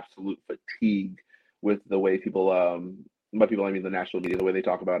of absolute fatigue with the way people, by people I mean the national media, the way they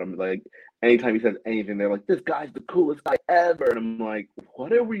talk about him. Like anytime he says anything, they're like, "This guy's the coolest guy ever," and I'm like,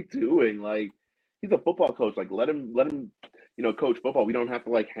 "What are we doing?" Like he's a football coach. Like let him, coach football. We don't have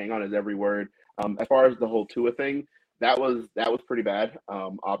to like hang on his every word. As far as the whole Tua thing, that was pretty bad,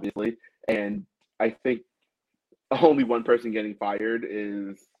 obviously, and I think only one person getting fired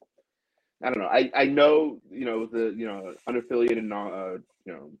is. I don't know. I know, the unaffiliated,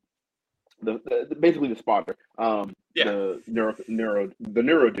 basically the spotter, the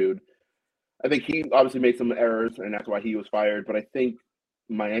neuro dude. I think he obviously made some errors, and that's why he was fired. But I think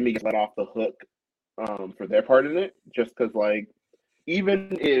Miami gets let off the hook for their part in it, just because, like,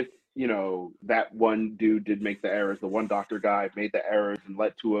 even if that one dude did make the errors, the one doctor guy made the errors and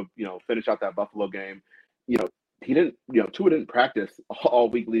led to a finish out that Buffalo game, he didn't, Tua didn't practice all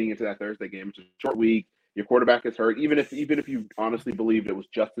week leading into that Thursday game. It's a short week. Your quarterback is hurt. Even if you honestly believed it was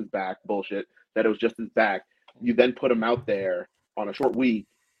just his back, bullshit, that it was just his back, you then put him out there on a short week.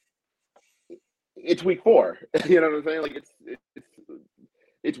 It's week 4. You know what I'm saying? Like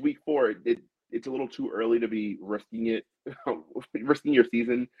it's week 4. It's a little too early to be risking your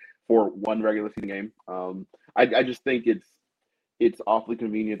season for one regular season game. I just think it's awfully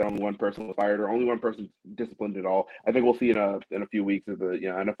convenient that only one person was fired or only one person disciplined at all. I think we'll see in a few weeks if the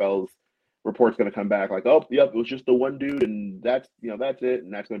NFL's report's going to come back like, oh, yep, it was just the one dude, and that's it,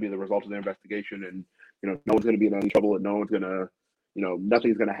 and that's going to be the result of the investigation, and no one's going to be in any trouble, and no one's going to,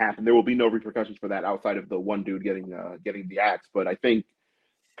 nothing's going to happen. There will be no repercussions for that outside of the one dude getting the axe. But I think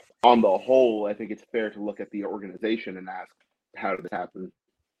on the whole, I think it's fair to look at the organization and ask, how did this happen?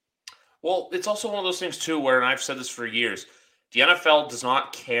 Well, it's also one of those things too, where, and I've said this for years. The NFL does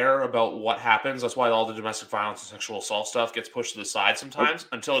not care about what happens. That's why all the domestic violence and sexual assault stuff gets pushed to the side sometimes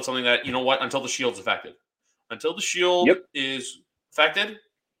until it's something that, until the shield's affected. Until the shield is affected,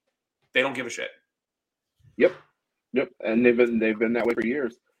 they don't give a shit. Yep. And they've been that way for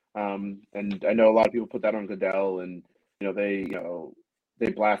years. And I know a lot of people put that on Goodell, and they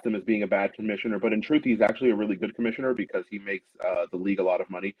blast him as being a bad commissioner, but in truth, he's actually a really good commissioner because he makes the league a lot of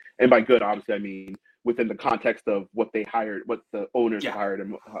money. And by good, obviously, I mean within the context of what they hired, what the owners hired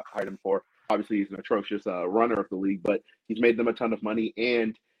him for. Obviously, he's an atrocious runner of the league, but he's made them a ton of money,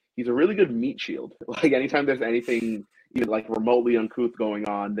 and he's a really good meat shield. Like anytime there's anything even like remotely uncouth going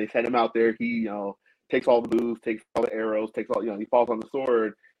on, they send him out there. He takes all the boos, takes all the arrows, takes all, he falls on the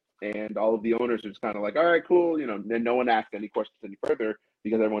sword, and all of the owners are just kind of like, all right, cool, then no one asks any questions any further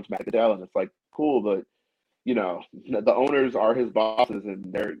because everyone's mad at Goodell, and it's like, cool, but the owners are his bosses,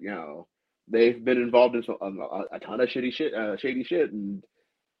 and they're, they've been involved in a ton of shady shit, and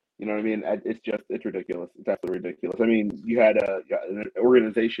you know what I mean? It's ridiculous. It's absolutely ridiculous. I mean, you had an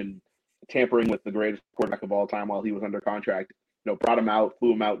organization tampering with the greatest quarterback of all time while he was under contract. Brought him out,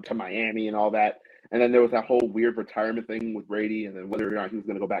 flew him out to Miami and all that. And then there was that whole weird retirement thing with Brady, and then whether or not he was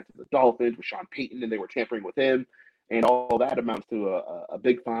going to go back to the Dolphins with Sean Payton, and they were tampering with him, and all that amounts to a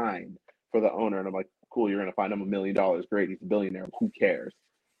big fine for the owner. And I'm like, cool, you're going to fine him $1 million. Great, he's a billionaire. Who cares?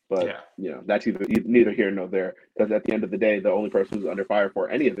 But that's neither here nor there, because at the end of the day, the only person who's under fire for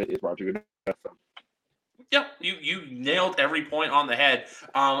any of it is Roger Goodell. Yep, you nailed every point on the head.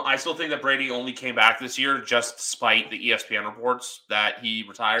 I still think that Brady only came back this year just despite the ESPN reports that he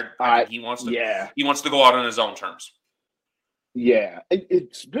retired. I think he wants to go out on his own terms. Yeah,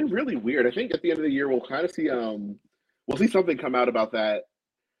 it's been really weird. I think at the end of the year we'll kind of see we'll see something come out about that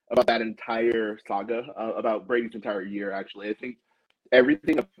entire saga, about Brady's entire year. Actually, I think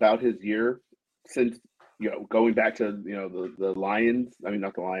everything about his year since going back to the Lions,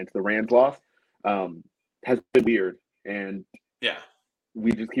 not the Lions, the Rams loss, has been weird, and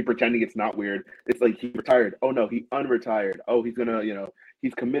we just keep pretending it's not weird. It's like he retired. Oh no, he unretired. Oh, he's gonna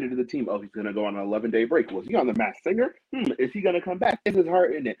he's committed to the team. Oh, he's gonna go on an 11-day break. Was he on the Masked Singer? Is he gonna come back? Is his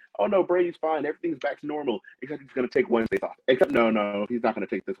heart in it? Oh no, Brady's fine. Everything's back to normal. Except he's gonna take Wednesdays off. Except no, he's not gonna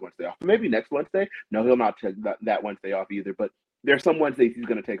take this Wednesday off. Maybe next Wednesday. No, he'll not take that Wednesday off either. But there's some Wednesdays he's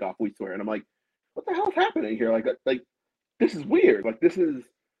gonna take off. We swear. And I'm like, what the hell is happening here? Like this is weird. Like this is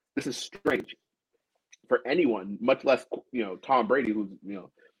strange for anyone, much less Tom Brady, who's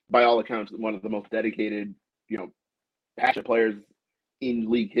by all accounts one of the most dedicated passionate players in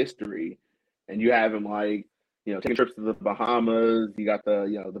league history, and you have him taking trips to the Bahamas. You got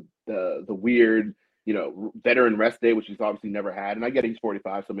the weird veteran rest day, which he's obviously never had. And I get he's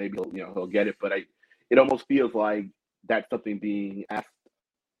 45, so maybe he'll get it, but it almost feels like that's something being asked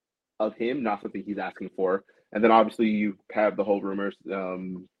of him, not something he's asking for. And then obviously you have the whole rumors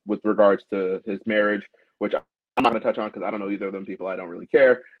with regards to his marriage, which I'm not going to touch on because I don't know either of them people. I don't really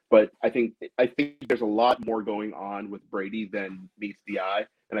care. But I think there's a lot more going on with Brady than meets the eye.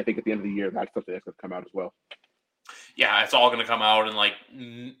 And I think at the end of the year, that's something that's going to come out as well. Yeah, it's all going to come out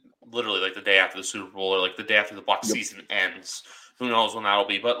in literally the day after the Super Bowl or the day after the Bucs season ends. Who knows when that'll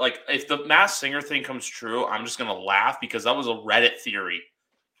be. But if the Masked Singer thing comes true, I'm just going to laugh because that was a Reddit theory.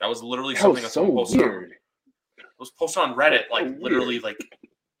 That was literally something that's so weird. It was posted on Reddit, literally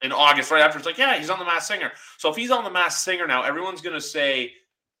in August, right after. It's he's on the Masked Singer. So if he's on the Masked Singer now, everyone's going to say,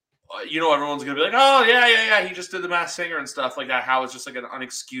 everyone's going to be like, oh, yeah, he just did the Masked Singer and stuff like that, how it's just an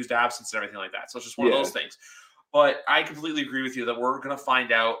unexcused absence and everything like that. So it's just one of those things. But I completely agree with you that we're going to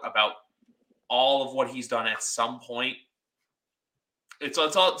find out about all of what he's done at some point. It's all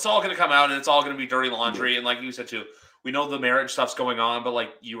going to come out, and it's all going to be dirty laundry. And like you said, too, we know the marriage stuff's going on,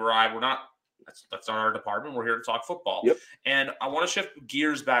 but you or I, we're not. That's not our department. We're here to talk football. Yep. And I want to shift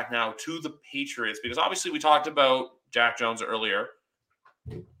gears back now to the Patriots because obviously we talked about Jack Jones earlier.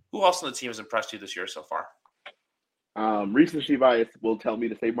 Who else on the team has impressed you this year so far? Recency bias will tell me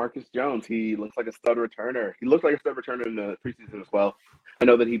to say Marcus Jones. He looks like a stud returner. He looked like a stud returner in the preseason as well. I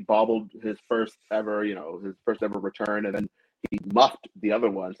know that he bobbled his first ever return, and then he muffed the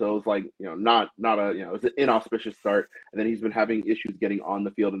other one. So it was not it was an inauspicious start. And then he's been having issues getting on the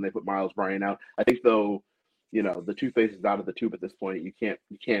field, and they put Miles Bryant out. I think though, the toothpaste is out of the tube at this point. You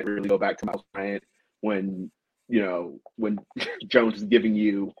can't really go back to Miles Bryant when Jones is giving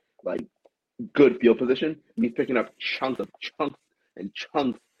you good field position. He's picking up chunks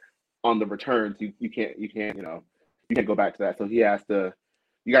on the returns. You can't go back to that. So he has to.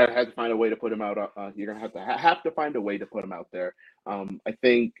 You gotta have to find a way to put him out. You're gonna have to find a way to put him out there. I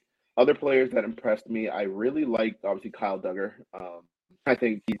think other players that impressed me, I really liked obviously Kyle Duggar. I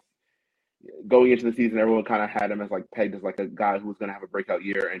think he's going into the season, everyone kind of had him as pegged as a guy who was gonna have a breakout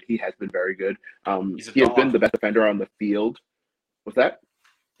year, and he has been very good. He has been the best defender on the field. What's that?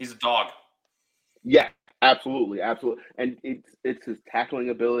 He's a dog. Yeah, absolutely. And it's his tackling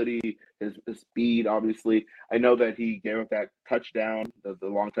ability, his speed, obviously. I know that he gave up that touchdown, the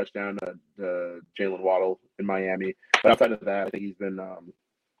long touchdown to Jalen Waddle in Miami. But outside of that, I think he's been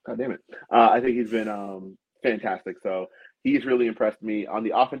I think he's been fantastic. So he's really impressed me. On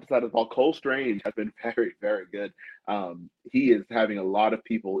the offensive side of the ball, Cole Strange has been very, very good. He is having a lot of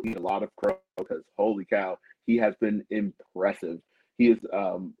people eat a lot of crow because holy cow, he has been impressive. He's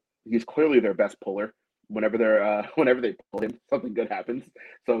clearly their best puller. whenever they're whenever they pull him, something good happens.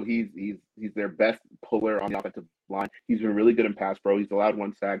 So he's their best puller on the offensive line. He's been really good in pass pro. He's allowed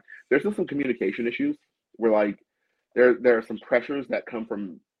one sack. There's still some communication issues where like there are some pressures that come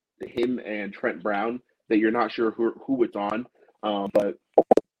from him and Trent Brown that you're not sure who it's on. But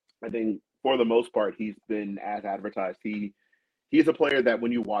I think for the most part he's been as advertised. He's a player that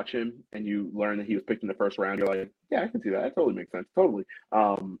when you watch him and you learn that he was picked in the first round, you're like, yeah, I can see that. That totally makes sense. Totally.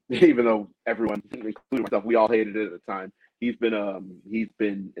 Even though everyone, including myself, we all hated it at the time. He's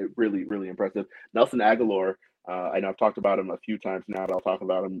been really, really impressive. Nelson Aguilar, I know I've talked about him a few times now, but I'll talk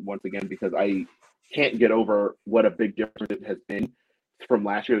about him once again because I can't get over what a big difference it has been from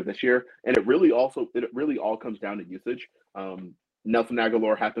last year to this year. And it really all comes down to usage. Nelson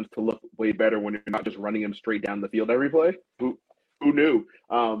Aguilar happens to look way better when you're not just running him straight down the field every play. Who knew?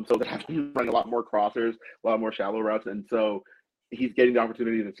 So they have to run a lot more crossers, a lot more shallow routes, and so he's getting the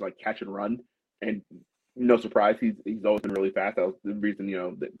opportunity to like catch and run. And no surprise, he's always been really fast. That was the reason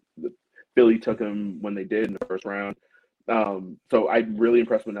the Philly took him when they did in the first round. So I'm really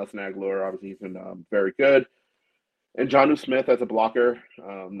impressed with Nelson Aguilar. Obviously, he's been very good. And Jonnu Smith as a blocker,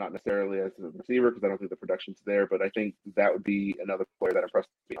 not necessarily as a receiver because I don't think the production's there, but I think that would be another player that impressed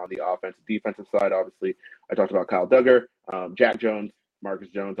me on the offensive defensive side. Obviously, I talked about Kyle Duggar, Jack Jones, Marcus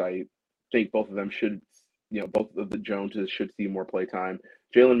Jones. I think both of them should, both of the Joneses should see more play time.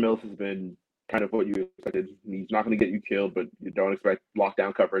 Jalen Mills has been kind of what you expected. He's not going to get you killed, but you don't expect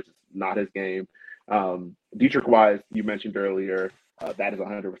lockdown coverage. It's not his game. Dietrich Wise, you mentioned earlier, that is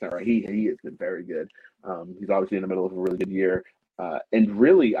 100% right. He has been very good. He's obviously in the middle of a really good year. And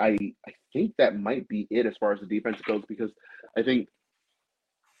really, I think that might be it as far as the defense goes because I think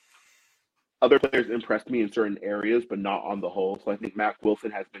other players impressed me in certain areas, but not on the whole. So I think Matt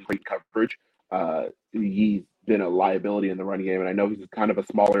Wilson has been great coverage. He's been a liability in the running game, and I know he's kind of a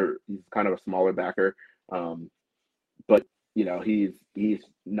smaller backer. But he's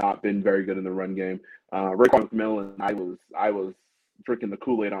not been very good in the run game. Raekwon McMillan, I was drinking the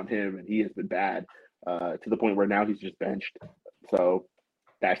Kool-Aid on him, and he has been bad to the point where now he's just benched. So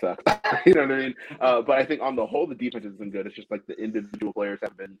that sucks. You know what I mean? But I think on the whole, the defense has been good. It's just like the individual players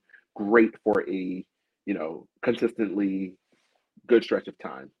have been great for a consistently good stretch of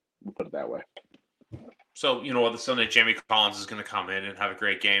time. We'll put it that way. So, the Sunday, Jamie Collins is going to come in and have a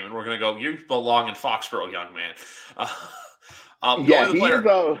great game, and we're going to go, you belong in Foxborough, young man.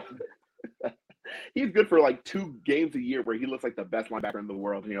 He's good for like 2 games a year where he looks like the best linebacker in the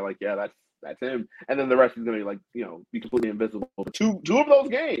world, and you're like, yeah, that's him. And then the rest is going to be completely invisible. But two of those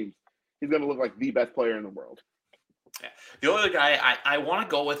games, he's going to look like the best player in the world. Yeah. The only other guy I want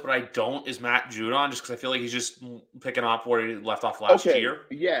to go with, but I don't, is Matt Judon, just because I feel like he's just picking up where he left off last year.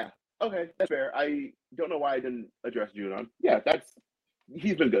 Yeah. Okay, that's fair. I don't know why I didn't address Judon. Yeah,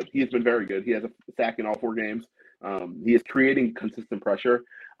 he's been good. He has been very good. He has a sack in all 4 games. He is creating consistent pressure.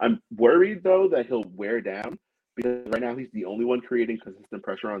 I'm worried, though, that he'll wear down because right now he's the only one creating consistent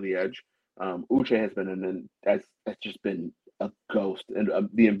pressure on the edge. Uche has been that's just been a ghost. And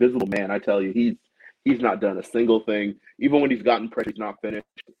the invisible man, I tell you, he's not done a single thing. Even when he's gotten pressure, he's not finished.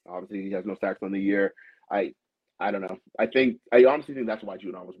 Obviously, he has no sacks on the year. I don't know. I honestly think that's why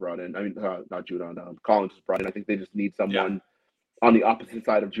Judon was brought in. I mean, not Judon. Collins was brought in. I think they just need someone on the opposite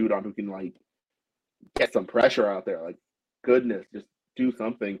side of Judon who can like get some pressure out there. Like, goodness, just do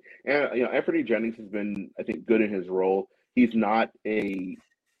something. And Anthony Jennings has been, I think, good in his role. He's not a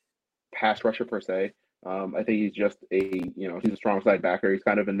pass rusher per se. I think he's just he's a strong side backer. He's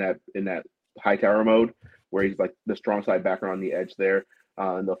kind of in that high tower mode where he's like the strong side backer on the edge there.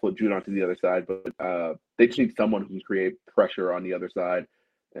 And they'll flip Judon to the other side, but they just need someone who can create pressure on the other side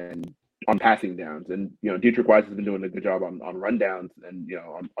and on passing downs. And Dietrich Wise has been doing a good job on run downs and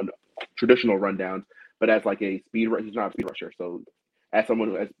on traditional run downs, but as like a speed rusher, he's not a speed rusher. So as someone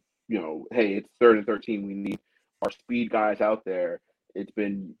who has hey, it's 3rd and 13, we need our speed guys out there. It's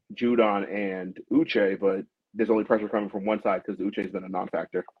been Judon and Uche, but there's only pressure coming from one side because Uche has been a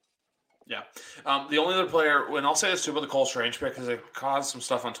non-factor. Yeah. The only other player, and I'll say this too about the Cole Strange pick, because it caused some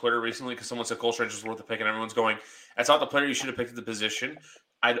stuff on Twitter recently because someone said Cole Strange was worth the pick, and everyone's going, that's not the player you should have picked at the position.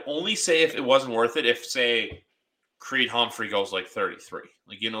 I'd only say if it wasn't worth it, if, say, Creed Humphrey goes like 33.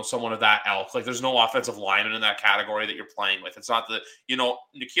 Like, someone of that elk. Like, there's no offensive lineman in that category that you're playing with. It's not the,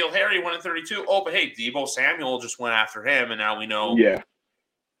 N'Keal Harry went in 32. Oh, but hey, Deebo Samuel just went after him, and now we know. Yeah.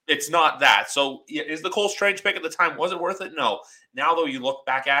 It's not that. So is the Cole Strange pick at the time, was it worth it? No. Now, though, you look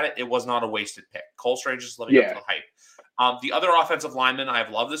back at it, it was not a wasted pick. Cole Strange is living up to the hype. The other offensive lineman I have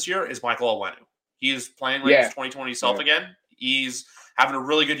loved this year is Michael Onwenu. He is playing like his 2020 self again. He's having a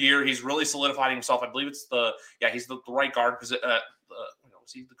really good year. He's really solidified himself. I believe it's he's the right guard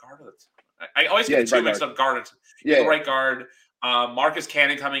What's he, the guard of the I always Yeah, get he's the two right mixed guard. up. Guard. He's the right guard. Marcus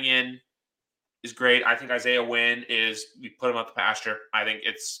Cannon coming in is great. I think Isaiah Wynn we put him out the pasture. I think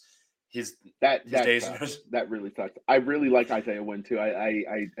it's his days. Sucks. That really sucks. I really like Isaiah Wynn too.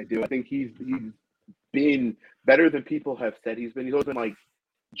 I do. I think he's been better than people have said he's been. He's always been like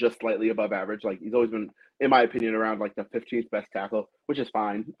just slightly above average. Like he's always been, in my opinion, around like the 15th best tackle, which is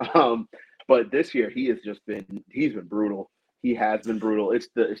fine. But this year he's been brutal. He has been brutal. It's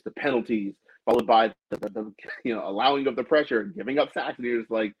the penalties followed by the allowing of the pressure and giving up sacks, and you're just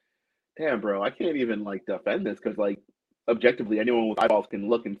like, damn, bro, I can't even like defend this because like objectively anyone with eyeballs can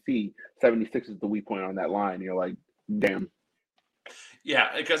look and see 76 is the weak point on that line. You're like, damn. Yeah,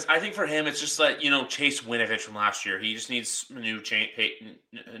 because I think for him it's just like Chase Winovich from last year. He just needs new change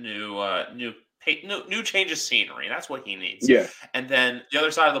of scenery. That's what he needs. Yeah. And then the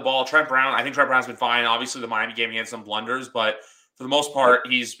other side of the ball, Trent Brown. I think Trent Brown's been fine. Obviously, the Miami game he had some blunders, but for the most part,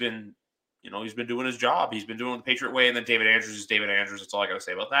 he's been doing his job. He's been doing it the Patriot way. And then David Andrews is David Andrews. That's all I got to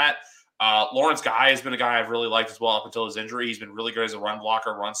say about that. Lawrence Guy has been a guy I've really liked as well up until his injury. He's been really good as a run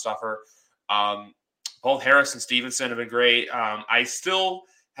blocker, run stuffer. Both Harris and Stevenson have been great. I still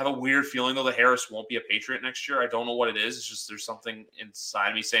have a weird feeling, though, that Harris won't be a Patriot next year. I don't know what it is. It's just there's something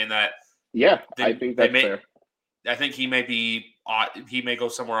inside me saying that. Yeah, I think that's fair. I think he may go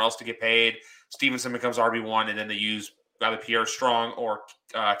somewhere else to get paid. Stevenson becomes RB1, and then they use either Pierre Strong or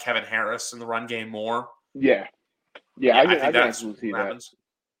Kevin Harris in the run game more. Yeah, I think that's what happens.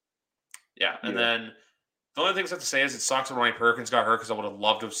 Yeah, and then the only thing I have to say is it sucks that Ronnie Perkins got hurt because I would have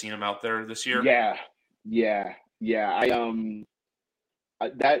loved to have seen him out there this year. Yeah. I'm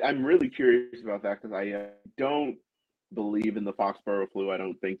really curious about that because I don't believe in the Foxborough flu. I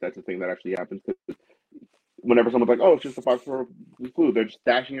don't think that's a thing that actually happens. Whenever someone's like, "Oh, it's just the Foxborough flu," they're just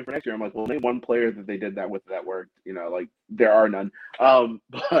stashing it for next year. I'm like, "Well, name one player that they did that with that worked." Like there are none.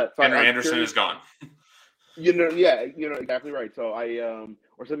 But Henry Anderson is gone. Exactly right. So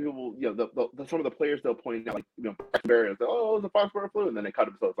or some people, some of the players they'll point out, like, Barry will say, "Oh, it was a Foxborough flu," and then they cut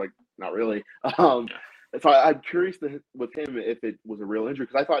him. So it's like, not really. So I'm curious with him if it was a real injury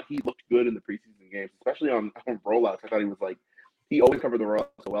because I thought he looked good in the preseason games, especially on rollouts. I thought he was like, he always covered the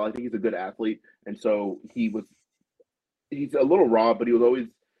rollouts so well. I think he's a good athlete, and so he's a little raw, but he was always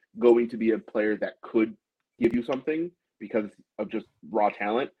going to be a player that could give you something because of just raw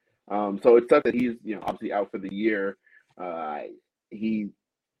talent. So it's tough that he's obviously out for the year. He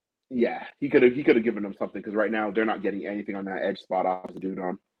could have given them something because right now they're not getting anything on that edge spot off the dude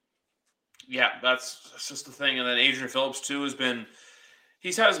on. Yeah, that's just the thing. And then Adrian Phillips too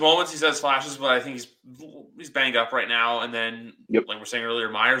he's had his moments, he's had his flashes, but I think he's banged up right now. And then like we're saying earlier,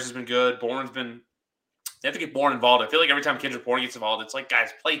 Myers has been good. They have to get Bourne involved. I feel like every time Kendrick Bourne gets involved, it's like,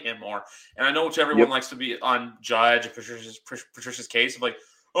 guys, play him more. And I know everyone likes to be on Judge and Patricia's case of like,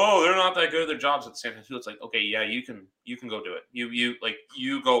 oh, they're not that good at their jobs at the same time too. It's like, okay, yeah, you can go do it. You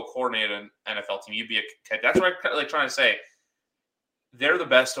go coordinate an NFL team. You be a that's what I'm like trying to say. They're the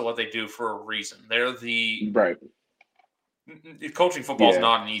best at what they do for a reason. They're the right. Coaching football is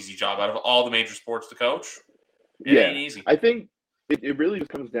not an easy job. Out of all the major sports to coach, it ain't easy. I think it really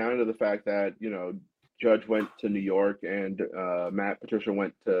just comes down to the fact that Judge went to New York and Matt Patricia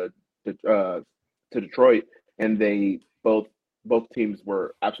went to Detroit, and they both teams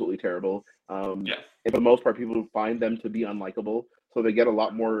were absolutely terrible. And for the most part, people find them to be unlikable, so they get a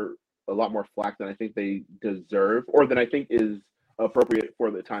lot more flack than I think they deserve, or than I think is appropriate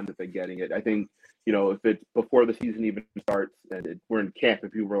for the time that they're getting it. I think if it's before the season even starts and we're in camp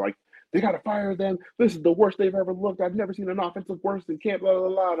and people were like, they got to fire them, this is the worst they've ever looked, I've never seen an offense look worse than camp, blah blah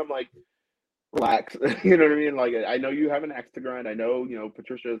blah, and I'm like, relax. You know what I mean? Like, I know you have an axe to grind. I know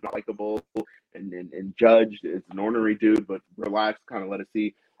Patricia is not likable and Judge is an ornery dude, but relax, kind of let it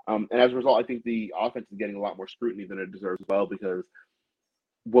see. And as a result, I think the offense is getting a lot more scrutiny than it deserves as well, because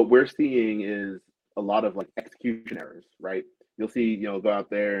what we're seeing is a lot of like execution errors, right? You'll see, go out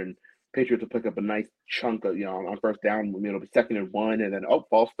there and Patriots will pick up a nice chunk of, on first down, it'll be 2nd and 1, and then,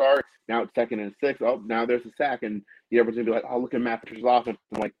 false start. Now it's 2nd and 6. Oh, now there's a sack. And everyone's going to be like, oh, look at Matt Patricia's offense.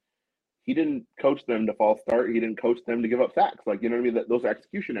 I'm like, he didn't coach them to false start. He didn't coach them to give up sacks. Like, you know what I mean? Those are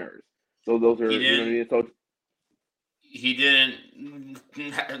execution errors. So those are, you know what I mean? So he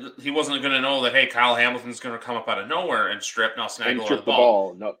wasn't going to know that, hey, Kyle Hamilton's going to come up out of nowhere and strip the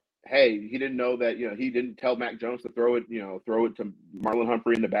ball. No. Hey, he didn't know that, he didn't tell Mac Jones to throw it to Marlon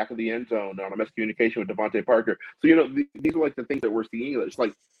Humphrey in the back of the end zone on a miscommunication with Devontae Parker. So, these are like the things that we're seeing. It's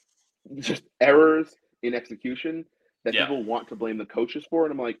like just errors in execution that people want to blame the coaches for.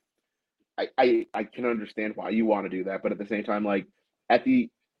 And I'm like, I can understand why you want to do that. But at the same time, like at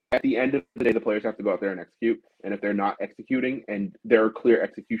the at the end of the day, the players have to go out there and execute. And if they're not executing and there are clear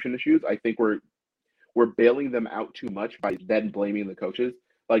execution issues, I think we're bailing them out too much by then blaming the coaches.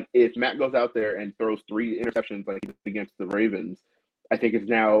 Like if Matt goes out there and throws 3 interceptions like against the Ravens, I think it's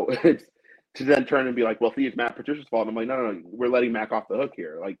to then turn and be like, well, see, it's Matt Patricia's fault. And I'm like, no, we're letting Mac off the hook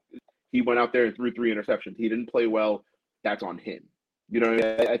here. Like he went out there and threw 3 interceptions. He didn't play well. That's on him. You know what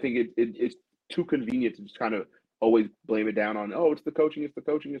I mean? I think it's too convenient to just kind of always blame it down on, it's the coaching,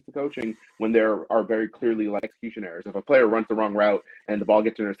 when there are very clearly like execution errors. If a player runs the wrong route and the ball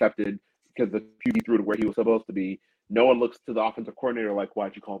gets intercepted because the QB threw to where he was supposed to be, no one looks to the offensive coordinator like,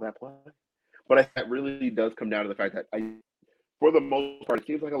 why'd you call that play? But that really does come down to the fact that for the most part, it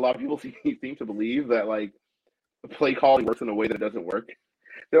seems like a lot of people seem to believe that like play calling works in a way that it doesn't work.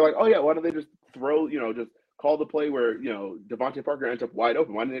 They're like, oh yeah, why don't they just throw, just call the play where, Devontae Parker ends up wide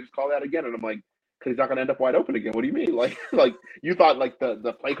open. Why didn't they just call that again? And I'm like, because he's not going to end up wide open again. What do you mean? Like you thought like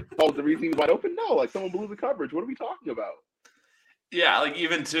the play call was the reason he was wide open? No, like someone blew the coverage. What are we talking about? Yeah, like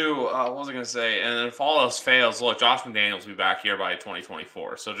even too, what was I going to say? And if all else fails, look, Josh McDaniels will be back here by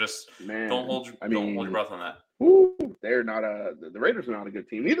 2024. So just don't hold your breath on that. Woo, they're not the Raiders are not a good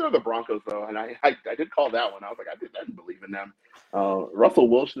team. Neither are the Broncos though. And I did call that one. I was like, I didn't believe in them. Russell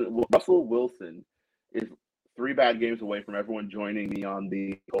Wilson is 3 bad games away from everyone joining me on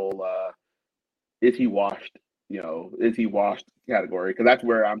the whole is he washed category, because that's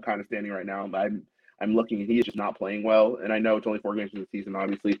where I'm kind of standing right now. I'm looking and he is just not playing well. And I know it's only 4 games in the season,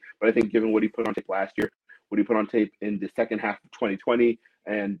 obviously, but I think given what he put on tape last year, what he put on tape in the second half of 2020,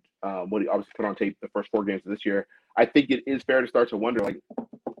 and what he obviously put on tape the first 4 games of this year, I think it is fair to start to wonder, like,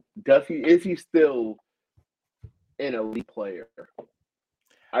 is he still an elite player?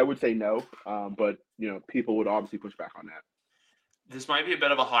 I would say no, but people would obviously push back on that. This might be a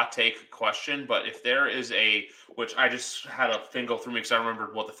bit of a hot take question, but if there is which I just had a thing go through me because I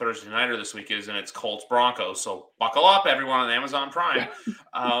remembered what the Thursday nighter this week is, and it's Colts Broncos. So buckle up, everyone on Amazon Prime.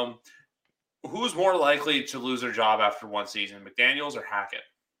 Who's more likely to lose their job after one season, McDaniels or Hackett?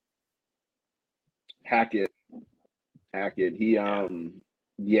 Hackett. He,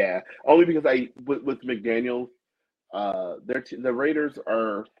 yeah. Only because with McDaniels, the Raiders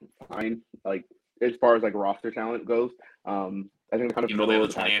are fine, like as far as like roster talent goes. I think kind of they have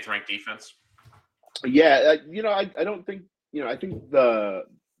the 28th ranked defense. Yeah, I don't think I think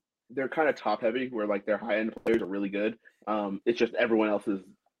they're kind of top heavy where like their high end players are really good. It's just everyone else is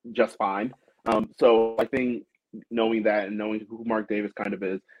just fine. So I think knowing that and knowing who Mark Davis kind of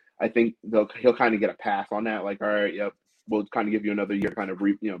is, I think he'll kind of get a pass on that. Like, all right, yep, we'll kind of give you another year, kind of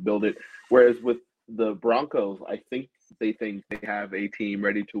build it. Whereas with the Broncos, I think they have a team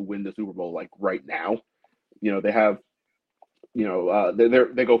ready to win the Super Bowl like right now. They have.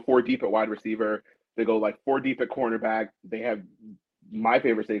 They go 4 deep at wide receiver. They go like 4 deep at cornerback. They have one of my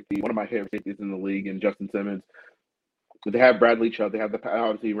favorite safeties in the league, in Justin Simmons. They have Bradley Chubb. They have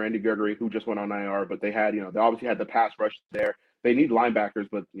obviously Randy Gregory, who just went on IR, but they had, they obviously had the pass rush there. They need linebackers,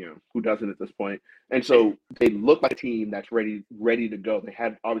 but who doesn't at this point? And so they look like a team that's ready to go. They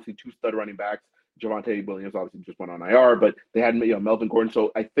had obviously 2 stud running backs. Javonte Williams obviously just went on IR, but they had Melvin Gordon.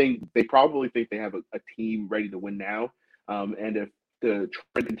 So I think they probably think they have a team ready to win now. And if the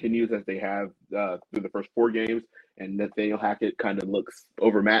trend continues as they have through the first 4 games, and Nathaniel Hackett kind of looks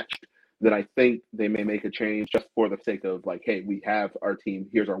overmatched, then I think they may make a change just for the sake of like, hey, we have our team.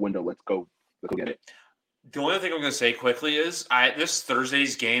 Here's our window. Let's go get it. The only thing I'm going to say quickly is this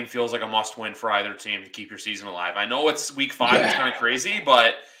Thursday's game feels like a must-win for either team to keep your season alive. I know it's week 5. Yeah. It's kind of crazy,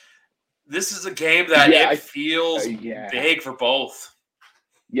 but this is a game that feels big for both.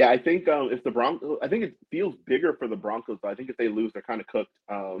 Yeah, I think if the Broncos, I think it feels bigger for the Broncos, but I think if they lose, they're kind of cooked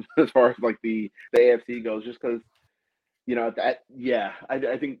as far as like the AFC goes, just because,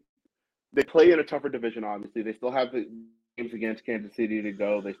 I think they play in a tougher division, obviously. They still have the games against Kansas City to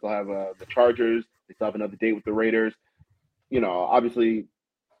go. They still have the Chargers. They still have another date with the Raiders. Obviously,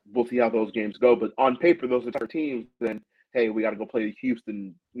 we'll see how those games go, but on paper, those are tougher teams. Then, hey, we got to go play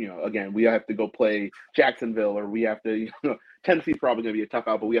Houston. Again, we have to go play Jacksonville, or we have to, Tennessee's probably going to be a tough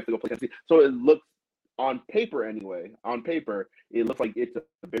out, but we have to go play Tennessee. So it looks, on paper anyway, it looks like it's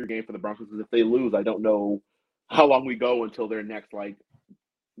a bigger game for the Broncos, because if they lose, I don't know how long we go until their next, like,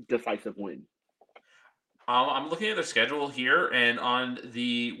 decisive win. I'm looking at their schedule here, and on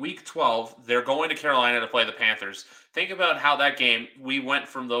the week 12, they're going to Carolina to play the Panthers. Think about how that game, we went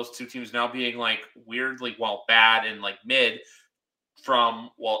from those 2 teams now being like weirdly, bad and like mid,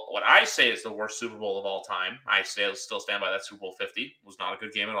 from what I say is the worst Super Bowl of all time. I still stand by that Super Bowl 50. It was not a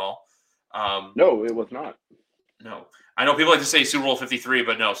good game at all. No, it was not. No. I know people like to say Super Bowl 53,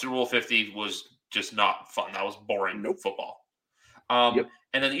 but no, Super Bowl 50 was just not fun. That was boring football. Yep.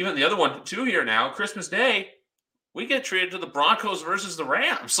 And then even the other one too here now, Christmas Day, we get traded to the Broncos versus the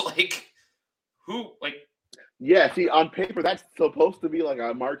Rams. Like, who, like, Yeah, see, on paper, that's supposed to be like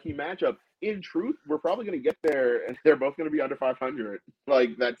a marquee matchup. In truth, we're probably going to get there, and they're both going to be under 500.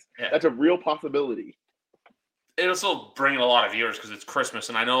 Like, that's a real possibility. It'll still bring in a lot of viewers because it's Christmas,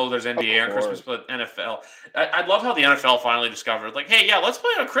 and I know there's NBA on Christmas, but NFL. I love how the NFL finally discovered, like, hey, yeah, let's play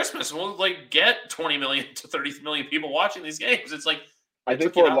on Christmas, and we'll like get 20 million to 30 million people watching these games. It's like, I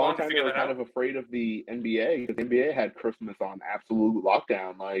think for a long time they were kind of afraid of the NBA because the NBA had Christmas on absolute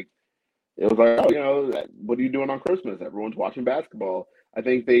lockdown. Like, it was like, oh, what are you doing on Christmas? Everyone's watching basketball. I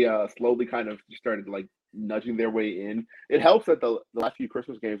think they slowly kind of started like nudging their way in. It helps that the last few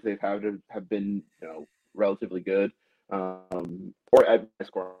Christmas games they've had have been, relatively good. Or at my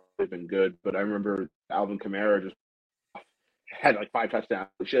score, they've been good. But I remember Alvin Kamara just had like 5 touchdowns.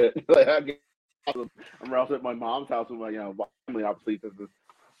 Shit. I'm around at my mom's house with my, family, obviously, because and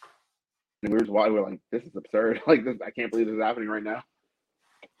we were just watching, we're like, this is absurd. Like, this, I can't believe this is happening right now.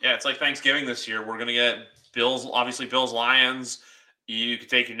 Yeah, it's like Thanksgiving this year. We're gonna get Bills Lions. You could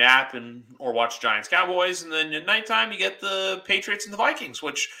take your nap or watch Giants Cowboys, and then at nighttime you get the Patriots and the Vikings,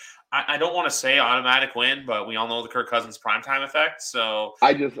 which I don't want to say automatic win, but we all know the Kirk Cousins primetime effect. So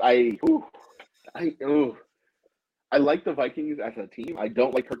I like the Vikings as a team. I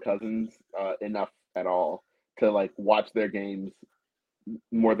don't like Kirk Cousins enough at all to like watch their games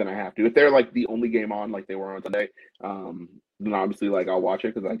more than I have to. If they're like the only game on, like they were on Sunday, then obviously like I'll watch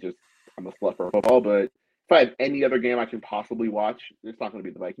it because I'm a slut for football. But if I have any other game I can possibly watch, it's not going to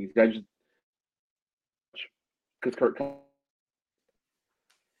be the Vikings. Because Kirk,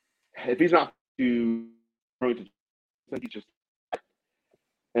 if he's not he's just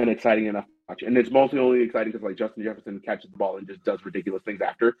and exciting enough to watch. And it's mostly only exciting because like Justin Jefferson catches the ball and just does ridiculous things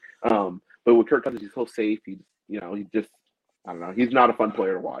after. But with Kirk Cousins, he's so safe. He just I don't know. He's not a fun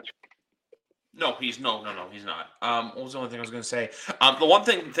player to watch. No, he's not. What was the only thing I was going to say? The one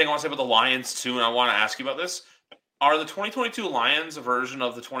thing I want to say about the Lions too, and I want to ask you about this: are the 2022 Lions a version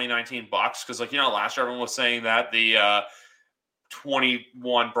of the 2019 Bucks? Because last year everyone was saying that the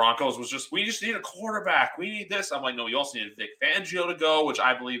 21 Broncos was we just need a quarterback. We need this. I'm like, no, you also need Vic Fangio to go, which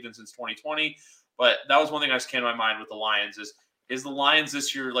I believed in since 2020. But that was one thing that just came to my mind with the Lions is the Lions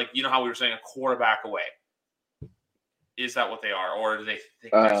this year, like, how we were saying, a quarterback away? Is that what they are? Or do they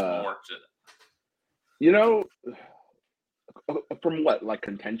think there's more to from what, like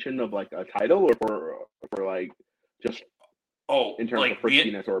contention of like a title or for like just in terms of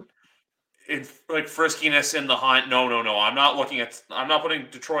friskiness or like friskiness in the hunt? No. I'm not putting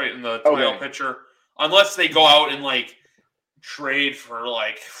Detroit in the title picture unless they go out and like trade for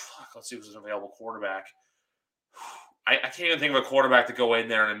like, let's see who's an available quarterback. I can't even think of a quarterback to go in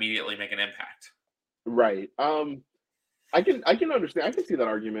there and immediately make an impact. Right. I can understand. I can see that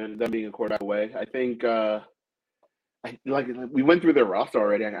argument, them being a quarterback away. I think we went through their roster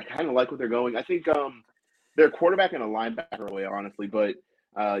already. I kind of like what they're going. I think they're a quarterback and a linebacker away, honestly. But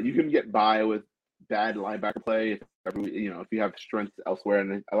you can get by with bad linebacker play if you have strength elsewhere.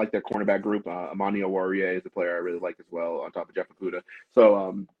 And I like their cornerback group. Amani Oruwariye is a player I really like as well, on top of Jeff Okudah.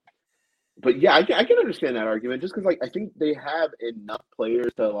 So, but yeah, I can understand that argument just because like I think they have enough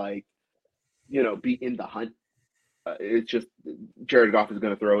players to be in the hunt. It's just Jared Goff is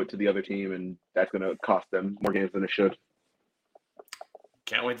going to throw it to the other team, and that's going to cost them more games than it should.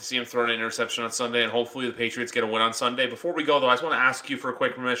 Can't wait to see him throw an interception on Sunday, and hopefully the Patriots get a win on Sunday. Before we go, though, I just want to ask you for a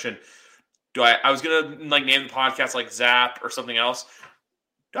quick permission. I was going to name the podcast like Zap or something else.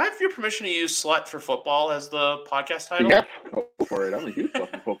 Do I have your permission to use Slut for Football as the podcast title? Yeah, go for it. I'm a huge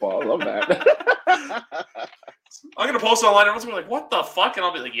Slut for Football. I love that. I'm going to post it online. Everyone's going to be like, what the fuck? And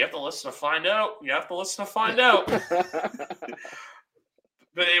I'll be like, you have to listen to find out.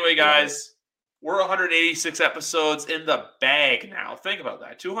 But anyway, guys, we're 186 episodes in the bag now. Think about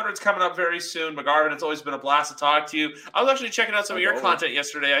that. 200's coming up very soon. McGarvin, it's always been a blast to talk to you. I was actually checking out some of your content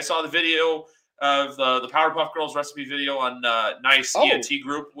yesterday. I saw the video of the Powerpuff Girls recipe video on Nice ENT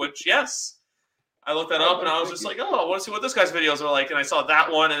Group, which, yes, I looked that up, and I was just like, I want to see what this guy's videos are like. And I saw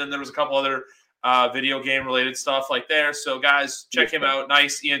that one, and then there was a couple other video game related stuff like there. So guys, check him out.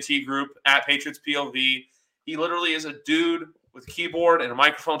 Nice ENT Group at Patriots POV. He literally is a dude with a keyboard and a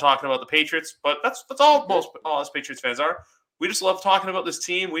microphone talking about the Patriots. But that's all us Patriots fans are. We just love talking about this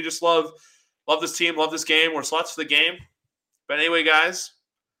team. We just love this team, love this game. We're sluts for the game. But anyway, guys,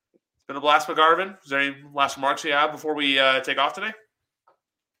 it's been a blast, McGarvin. Is there any last remarks you have before we take off today?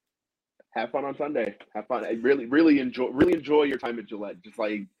 Have fun on Sunday. Have fun. I really enjoy your time at Gillette. Just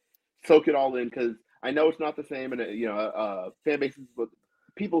like soak it all in, because I know it's not the same, and fan bases, but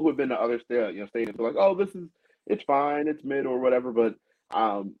people who have been to other stadiums are like, oh, it's fine, it's mid or whatever. But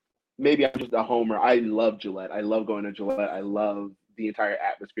Maybe I'm just a homer. I love Gillette. I love going to Gillette. I love the entire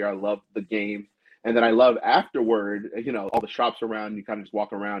atmosphere. I love the game. And then I love afterward, all the shops around. You kind of just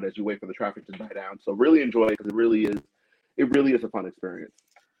walk around as you wait for the traffic to die down. So really enjoy it because it really is a fun experience.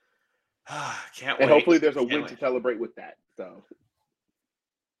 Can't wait. And hopefully there's a win to celebrate with that. So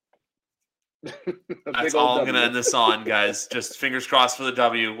that's all I'm going to end this on, guys. Just fingers crossed for the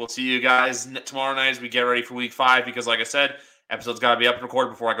W. We'll see you guys tomorrow night as we get ready for week 5 because, like I said, episode's got to be up and recorded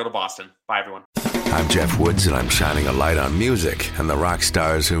before I go to Boston. Bye, everyone. I'm Jeff Woods, and I'm shining a light on music and the rock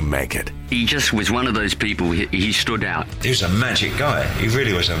stars who make it. He just was one of those people. He stood out. He was a magic guy. He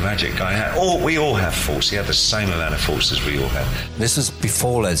really was a magic guy. We all have faults. He had the same amount of faults as we all have. This was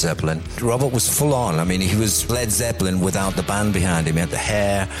before Led Zeppelin. Robert was full on. I mean, he was Led Zeppelin without the band behind him. He had the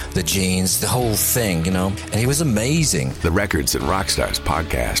hair, the jeans, the whole thing, and he was amazing. The Records and Rockstars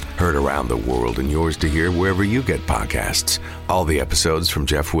podcast, heard around the world and yours to hear wherever you get podcasts. All the episodes from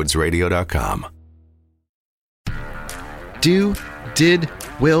jeffwoodsradio.com. Do, Did,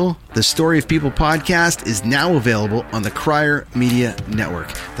 Will, the Story of People podcast is now available on the Crier Media Network.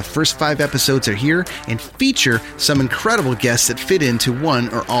 The first 5 episodes are here and feature some incredible guests that fit into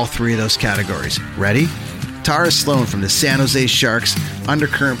one or all 3 of those categories. Ready? Tara Sloan from the San Jose Sharks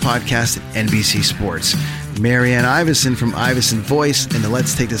Undercurrent podcast at NBC Sports. Marianne Iverson from Iverson Voice and the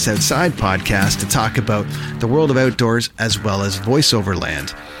Let's Take This Outside podcast to talk about the world of outdoors as well as voiceover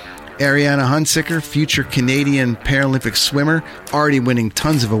land. Ariana Hunsicker, future Canadian Paralympic swimmer, already winning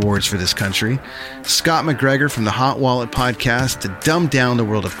tons of awards for this country. Scott McGregor from the Hot Wallet podcast to dumb down the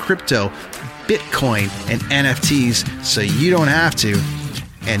world of crypto, Bitcoin, and NFTs so you don't have to.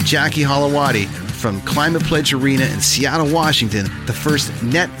 And Jackie Holowati from Climate Pledge Arena in Seattle, Washington, the first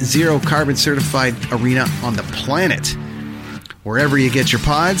net zero carbon certified arena on the planet. Wherever you get your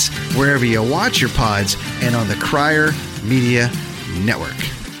pods, wherever you watch your pods, and on the Crier Media Network.